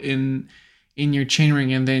caught in your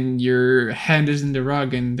chainring and then your hand is in the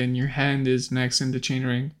rug and then your hand is next in the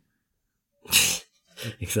chainring.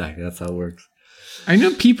 Exactly, that's how it works. I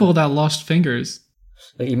know people that lost fingers.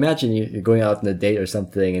 Like imagine you're going out on a date or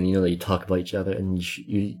something and you talk about each other and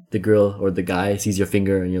the girl or the guy sees your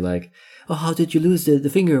finger and you're like, oh, how did you lose the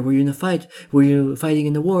finger? Were you in a fight? Were you fighting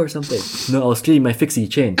in the war or something? No, I was cleaning my fixie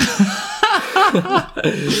chain.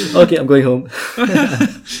 Okay, I'm going home.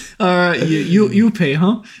 You pay,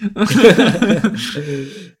 huh?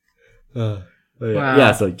 Wow.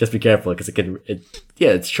 Yeah, so just be careful because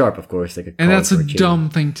it's sharp, of course. Like and that's a dumb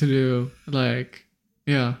thing to do. Like,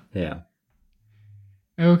 yeah. Yeah.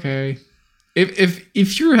 Okay.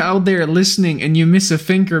 If you're out there listening and you miss a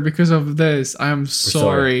finger because of this, I'm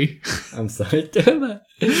sorry. I'm sorry. I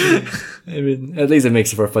mean, at least it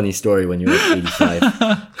makes it for a funny story when you're like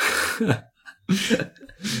 85.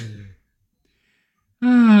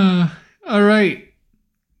 All right.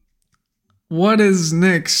 What is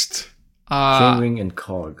next? Chainring and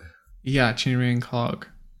cog. Yeah, chainring and cog.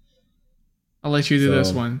 I'll let you do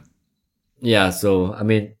this one. Yeah, so I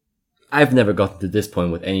mean, I've never gotten to this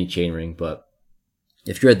point with any chainring, but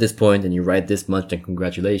if you're at this point and you ride this much, then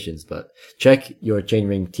congratulations. But check your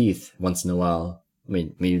chainring teeth once in a while. I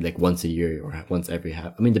mean, maybe like once a year or once every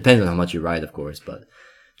half. I mean, depends on how much you ride, of course, but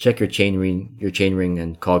check your chainring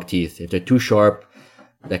and cog teeth. If they're too sharp,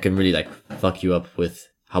 that can really like fuck you up with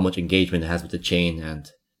how much engagement it has with the chain, and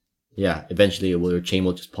yeah, eventually your chain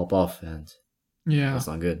will just pop off, and that's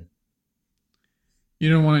not good. You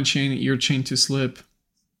don't want your chain to slip.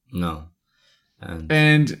 No.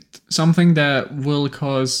 And something that will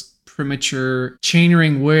cause premature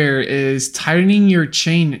chainring wear is tightening your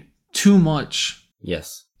chain too much.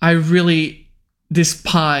 Yes. I really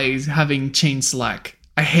despise having chain slack.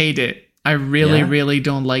 I hate it. I really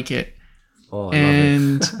don't like it. Oh, I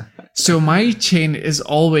love it. So my chain is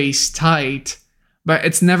always tight, but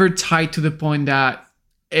it's never tight to the point that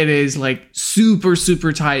it is like super,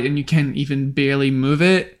 super tight and you can't even barely move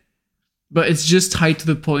it. But it's just tight to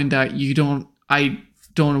the point that I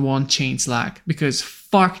don't want chain slack because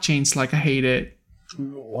fuck chain slack. I hate it.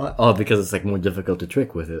 What? Oh, because it's like more difficult to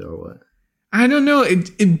trick with it, or what? I don't know.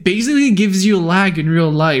 It basically gives you lag in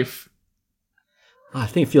real life. Oh, I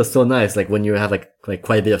think it feels so nice, like when you have like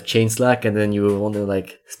quite a bit of chain slack, and then you want to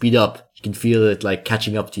like speed up. You can feel it like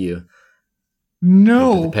catching up to you.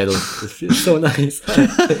 No. The pedals, it feels so nice.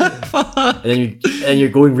 and you're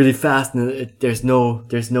going really fast, and there's no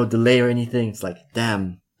delay or anything. It's like,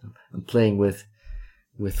 damn, I'm playing with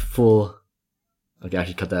full. Okay, I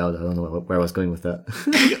should cut that out. I don't know where I was going with that.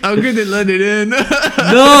 I'm gonna let it in.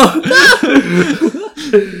 No.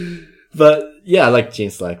 But yeah, I like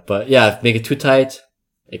chain slack. But yeah, if you make it too tight,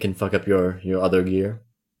 it can fuck up your other gear.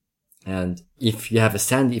 And if you have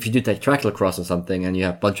if you do like track lacrosse or something, and you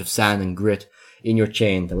have a bunch of sand and grit in your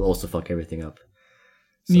chain, that will also fuck everything up.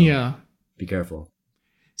 So, yeah. Be careful.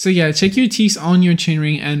 So yeah, check your teeth on your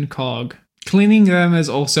chainring and cog. Cleaning them is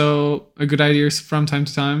also a good idea from time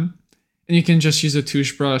to time. And you can just use a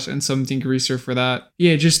toothbrush and some degreaser for that.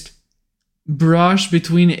 Yeah, just brush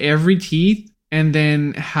between every teeth and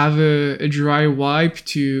then have a dry wipe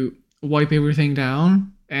to wipe everything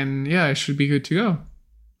down. And yeah, it should be good to go.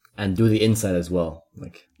 And do the inside as well.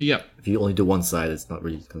 Like, yep. If you only do one side, it's not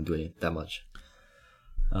really going to do that much.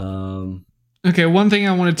 Okay, one thing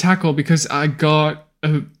I want to tackle, because I got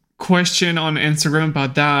a question on Instagram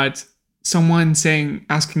about that. Someone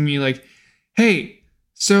asking me like, hey,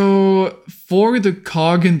 so for the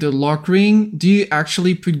cog and the lock ring, do you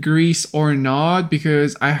actually put grease or not?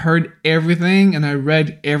 Because I heard everything and I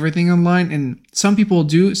read everything online, and some people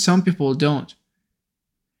do, some people don't.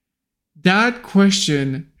 That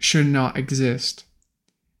question should not exist.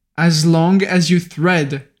 As long as you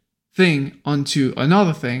thread thing onto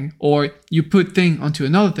another thing, or you put thing onto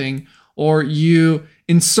another thing, or you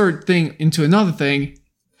insert thing into another thing,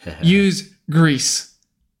 use grease.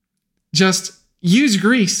 Just use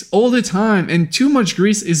grease all the time, and too much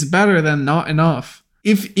grease is better than not enough.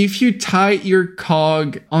 If you tie your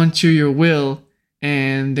cog onto your wheel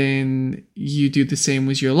and then you do the same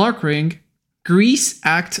with your lock ring, grease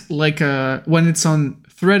acts like when it's on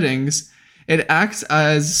threadings, it acts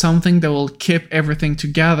as something that will keep everything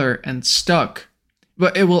together and stuck.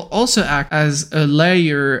 But it will also act as a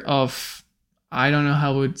layer of, I don't know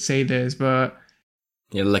how I would say this, but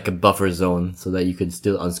yeah, like a buffer zone so that you can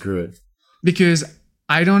still unscrew it. Because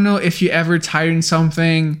I don't know if you ever tighten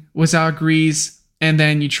something without grease and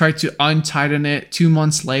then you try to untighten it 2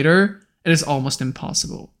 months later, it is almost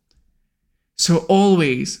impossible. So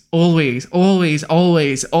always, always, always,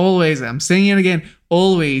 always, always, I'm saying it again,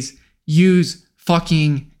 always use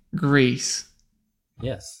fucking grease.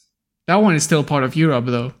 Yes. That one is still part of Europe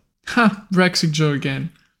though. Ha, Brexit joke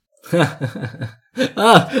again.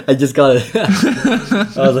 I just got it.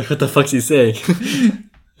 I was like, what the fuck's he saying?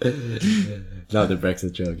 Now the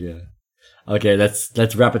Brexit joke, yeah. Okay,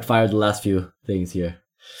 let's rapid fire the last few things here.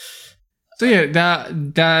 So yeah,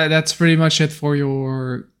 that's pretty much it for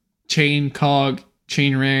your chain, cog,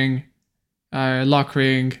 chain ring, lock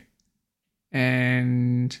ring,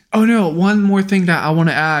 and oh no, one more thing that I want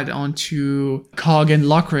to add onto cog and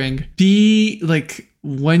lock ring. Be like,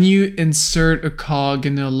 when you insert a cog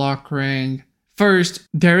in a lock ring, first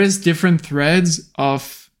there is different threads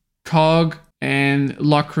of cog and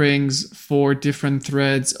lock rings for different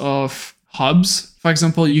threads of hubs. For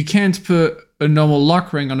example, you can't put a normal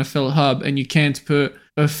lock ring on a fill hub, and you can't put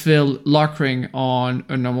a fill lock ring on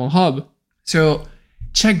a normal hub. So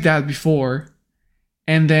check that before.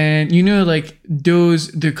 And then, like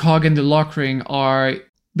the cog and the lock ring are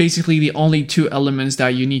basically the only two elements that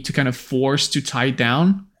you need to kind of force to tie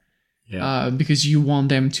down. Yeah. Because you want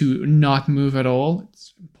them to not move at all.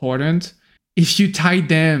 It's important. If you tie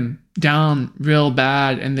them down real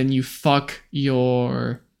bad and then you fuck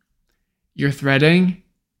your threading,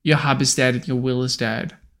 your hub is dead and your wheel is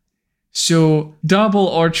dead. So double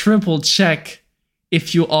or triple check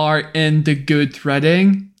if you are in the good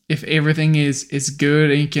threading, if everything is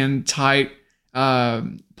good and you can tie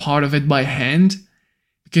part of it by hand,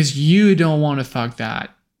 because you don't want to fuck that,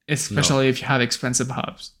 especially if you have expensive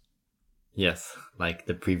hubs. Yes, like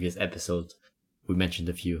the previous episode, we mentioned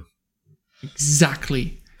a few.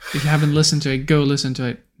 Exactly. If you haven't listened to it, go listen to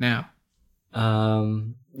it now.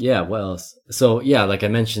 Yeah, what else? So yeah, like I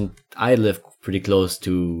mentioned, I live pretty close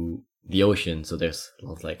to the ocean, so there's a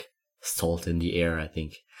lot of like salt in the air, I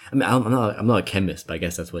think. I mean, I'm not a chemist, but I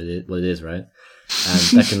guess that's what it is, right? And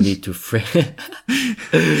that can lead to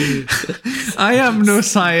I am no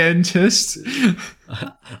scientist.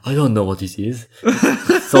 I don't know what this is.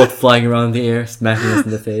 Salt flying around the air, smacking us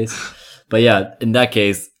in the face. But yeah, in that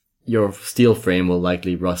case, your steel frame will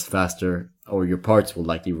likely rust faster, or your parts will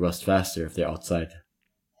likely rust faster if they're outside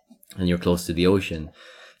and you're close to the ocean.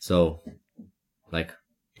 So like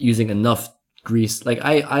using enough grease. Like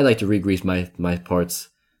I like to re-grease my parts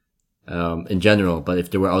in general, but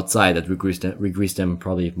if they were outside, I'd re-grease them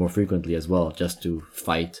probably more frequently as well, just to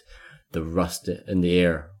fight the rust in the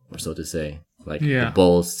air, or so to say. Like the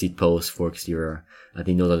balls, seat posts, fork steerer. I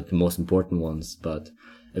think those are the most important ones. But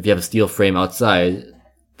if you have a steel frame outside,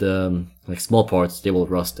 the like small parts, they will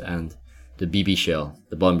rust, and the BB shell,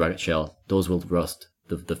 the bottom bracket shell, those will rust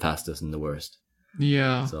the fastest and the worst.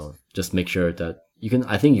 Yeah. So just make sure that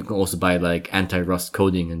I think you can also buy like anti-rust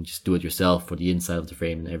coating and just do it yourself for the inside of the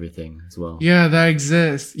frame and everything as well. Yeah, that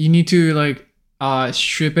exists. You need to like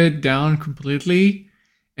strip it down completely,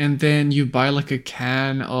 and then you buy like a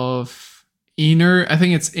can of I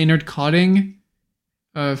think it's inert coating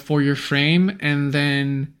for your frame, and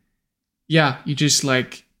then you just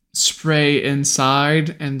like spray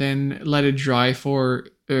inside and then let it dry for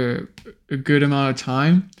a good amount of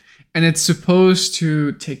time. And it's supposed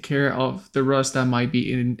to take care of the rust that might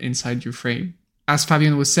be inside your frame. As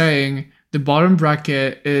Fabian was saying, the bottom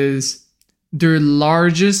bracket is the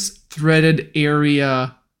largest threaded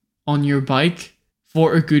area on your bike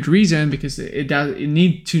for a good reason, because it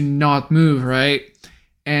need to not move, right?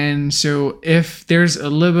 And so if there's a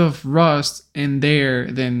little bit of rust in there,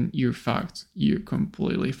 then you're fucked. You're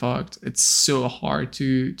completely fucked. It's so hard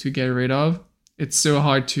to get rid of. It's so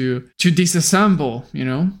hard to disassemble, you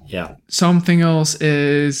know? Yeah. Something else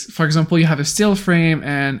is, for example, you have a steel frame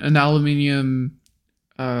and an aluminum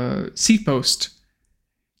seat post.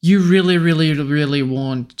 You really, really, really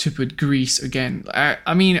want to put grease again.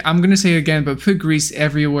 I mean, I'm going to say it again, but put grease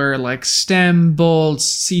everywhere, like stem, bolts,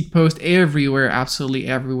 seat post, everywhere, absolutely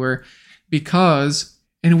everywhere. Because,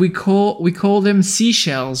 and we call them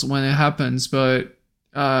seashells when it happens, but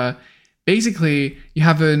basically, you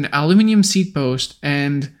have an aluminum seat post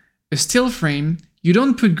and a steel frame. You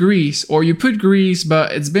don't put grease, or you put grease,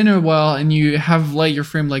 but it's been a while and you have let your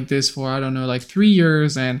frame like this for, I don't know, like 3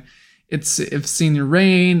 years, and it's seen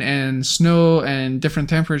rain and snow and different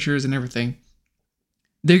temperatures and everything.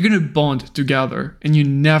 They're going to bond together and you're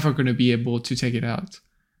never going to be able to take it out.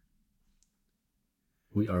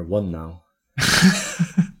 We are one now.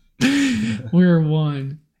 We're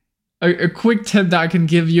one. A quick tip that I can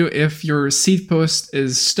give you if your seat post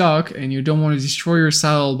is stuck and you don't want to destroy your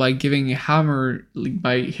saddle by giving a hammer,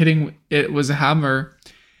 by hitting it with a hammer,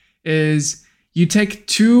 is you take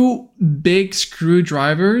 2 big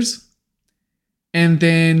screwdrivers and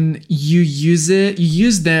then you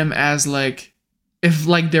use them as like, if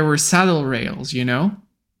like there were saddle rails, you know?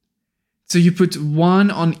 So you put one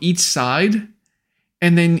on each side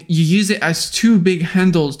and then you use it as 2 big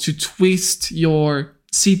handles to twist your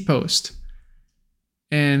seat post.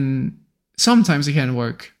 And sometimes it can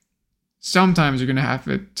work. Sometimes you're gonna have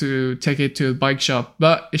to take it to a bike shop,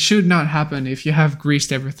 but it should not happen if you have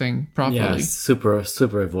greased everything properly. Yeah, super,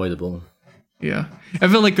 super avoidable. Yeah. I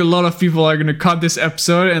feel like a lot of people are gonna cut this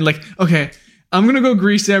episode and like, okay, I'm gonna go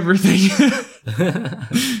grease everything.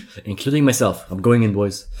 Including myself. I'm going in,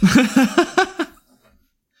 boys.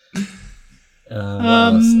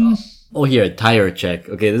 Oh, here, tire check.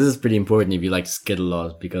 Okay, this is pretty important if you like to skid a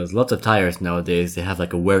lot, because lots of tires nowadays, they have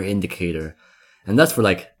like a wear indicator. And that's for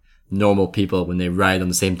like normal people when they ride on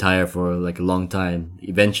the same tire for like a long time.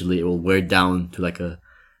 Eventually it will wear down to like a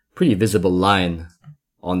pretty visible line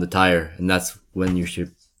on the tire. And that's when you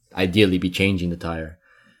should ideally be changing the tire.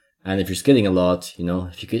 And if you're skidding a lot, you know,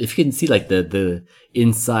 if you can see like the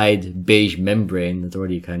inside beige membrane, that's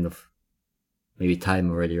already kind of maybe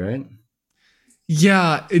time already, right?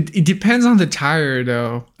 Yeah, it depends on the tire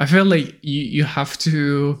though. I feel like you have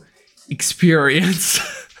to experience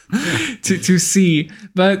to see.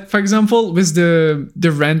 But for example, with the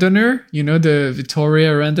Randoner, you know, the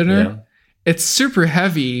Vittoria Randoner, it's super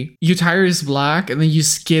heavy. Your tire is black and then you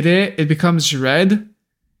skid it, it becomes red.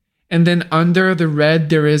 And then under the red,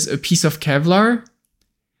 there is a piece of Kevlar.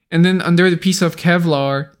 And then under the piece of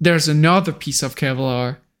Kevlar, there's another piece of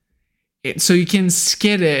Kevlar. So you can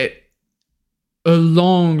skid it a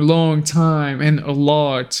long time and a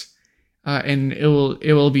lot, and it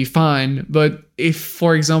will be fine. But if,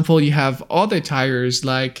 for example, you have other tires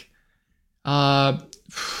like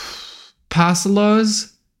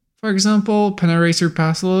Pasolas, for example, Panaracer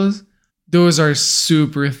Pasolas, those are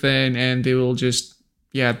super thin and they will just,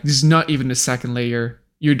 there's not even a second layer.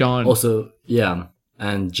 You're done. Also,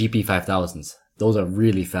 and GP 5000s. Those are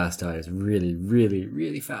really fast tires. Really, really,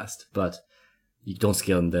 really fast. But you don't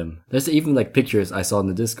scale on them. There's even like pictures I saw in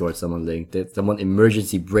the Discord someone linked that someone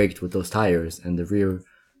emergency braked with those tires and the rear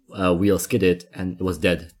wheel skidded and it was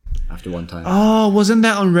dead after one time. Oh, wasn't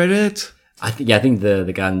that on Reddit? I think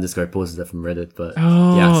the guy in the Discord posted that from Reddit, but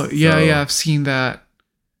I've seen that.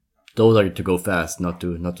 those are to go fast, not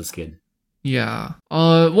to skid. Yeah.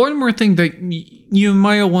 One more thing that you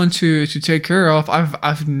might want to take care of.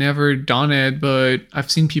 I've never done it, but I've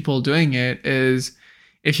seen people doing it. Is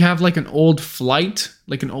if you have like an old flight,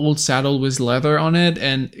 like an old saddle with leather on it,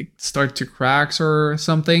 and it start to cracks or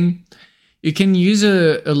something, you can use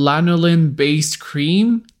a lanolin based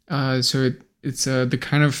cream. It's the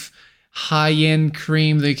kind of high end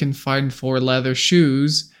cream they can find for leather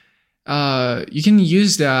shoes. You can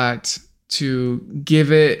use that to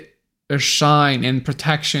give it a shine and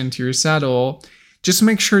protection to your saddle. Just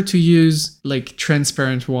make sure to use like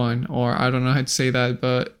transparent one, or I don't know how to say that,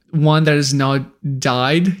 but one that is not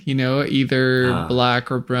dyed, either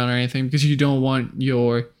black or brown or anything, because you don't want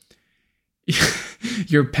your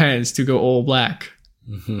your pants to go all black.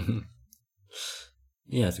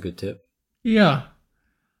 Yeah, that's a good tip. Yeah.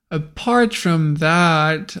 Apart from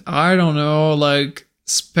that, I don't know, like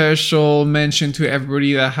special mention to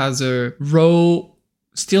everybody that has a raw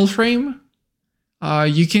steel frame.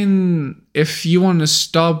 You can, if you want to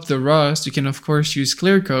stop the rust, you can of course use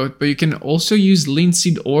clear coat, but you can also use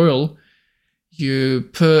linseed oil. You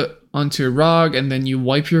put onto a rug and then you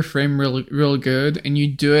wipe your frame real good, and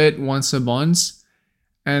you do it once a month,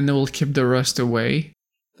 and it will keep the rust away.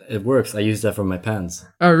 It works. I use that for my pans.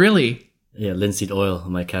 Oh, really? Yeah, linseed oil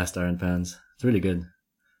on my cast iron pans. It's really good.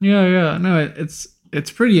 Yeah. No, it's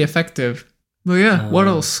pretty effective. But yeah, what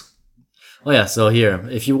else? Oh yeah, so here,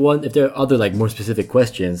 if there are other like more specific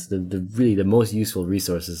questions, the most useful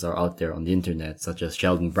resources are out there on the internet, such as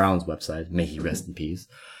Sheldon Brown's website, may he rest in peace,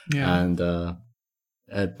 and a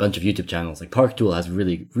bunch of YouTube channels. Like Park Tool has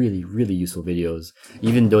really, really, really useful videos.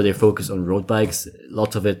 Even though they focus on road bikes,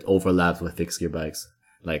 lots of it overlaps with fixed gear bikes.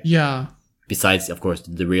 Like besides, of course,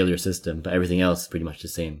 the derailleur system, but everything else is pretty much the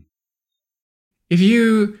same. If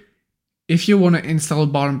you want to install a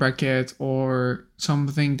bottom bracket or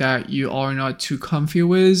something that you are not too comfy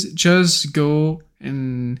with, just go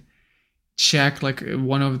and check like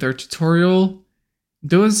one of their tutorial.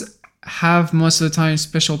 Those have most of the time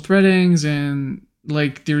special threadings, and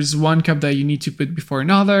like there's one cup that you need to put before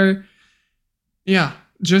another. Yeah,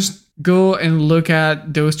 just go and look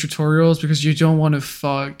at those tutorials, because you don't want to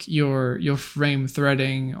fuck your frame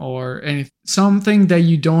threading or anything. Something that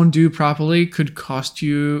you don't do properly could cost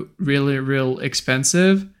you really real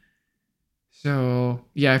expensive. So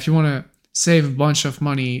yeah, if you want to save a bunch of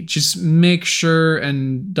money, just make sure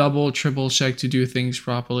and double triple check to do things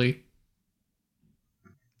properly.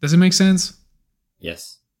 Does it make sense?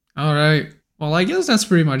 Yes. All right, well, I guess that's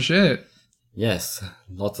pretty much it. Yes,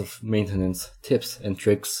 lots of maintenance tips and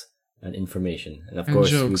tricks and information. And of and course,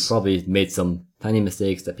 jokes. we've probably made some tiny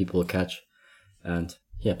mistakes that people will catch. And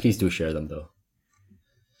yeah, please do share them though.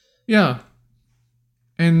 Yeah.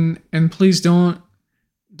 And please don't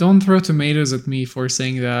throw tomatoes at me for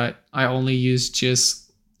saying that I only use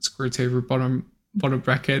just square tape or bottom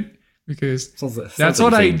bracket, because that's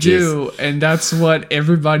what I do, and that's what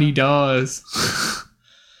everybody does.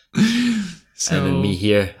 So, and then me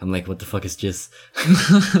here, I'm like, what the fuck is jizz?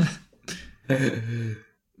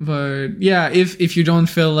 But yeah, if you don't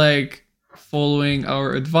feel like following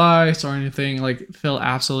our advice or anything, like feel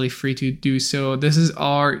absolutely free to do so. This is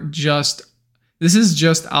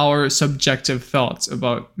just our subjective thoughts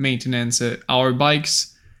about maintenance at our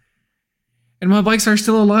bikes. And my bikes are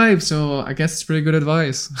still alive, so I guess it's pretty good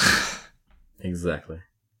advice. Exactly.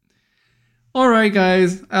 Alright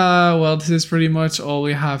guys, well, this is pretty much all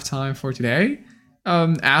we have time for today.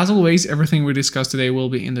 As always, everything we discussed today will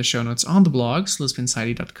be in the show notes on the blog,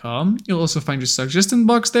 slowspinsighty.com. You'll also find your suggestion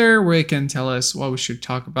box there, where you can tell us what we should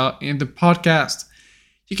talk about in the podcast.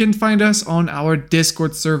 You can find us on our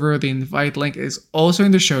Discord server. The invite link is also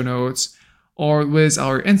in the show notes, or with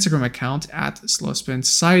our Instagram account at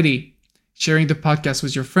slowspinsociety. Sharing the podcast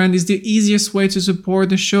with your friend is the easiest way to support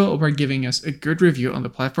the show by giving us a good review on the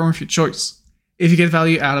platform of your choice. If you get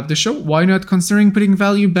value out of the show, why not considering putting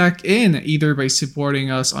value back in, either by supporting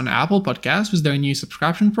us on Apple Podcasts with their new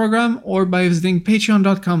subscription program, or by visiting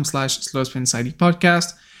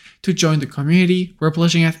patreon.com/slowspinsociety-podcast to join the community. We're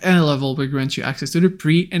pledging at any level will grant you access to the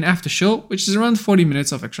pre and after show, which is around 40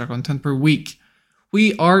 minutes of extra content per week.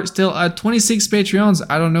 We are still at 26 Patreons.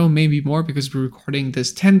 I don't know, maybe more, because we're recording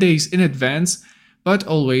this 10 days in advance. But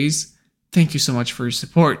always, thank you so much for your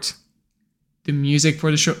support. The music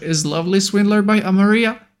for the show is Lovely Swindler by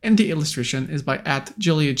Amaria, and the illustration is by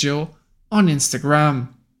 @JuliaJoe on Instagram.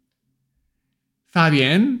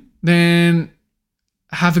 Fabien, then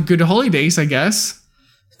have a good holidays, I guess.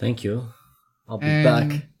 Thank you. I'll be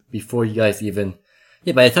back before you guys even...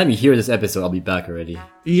 Yeah, by the time you hear this episode, I'll be back already.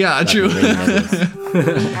 Yeah, back true. in rainy Netherlands.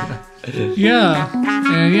 Yeah.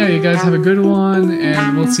 And yeah, you guys have a good one,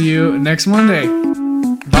 and we'll see you next Monday.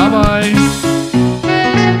 Bye bye.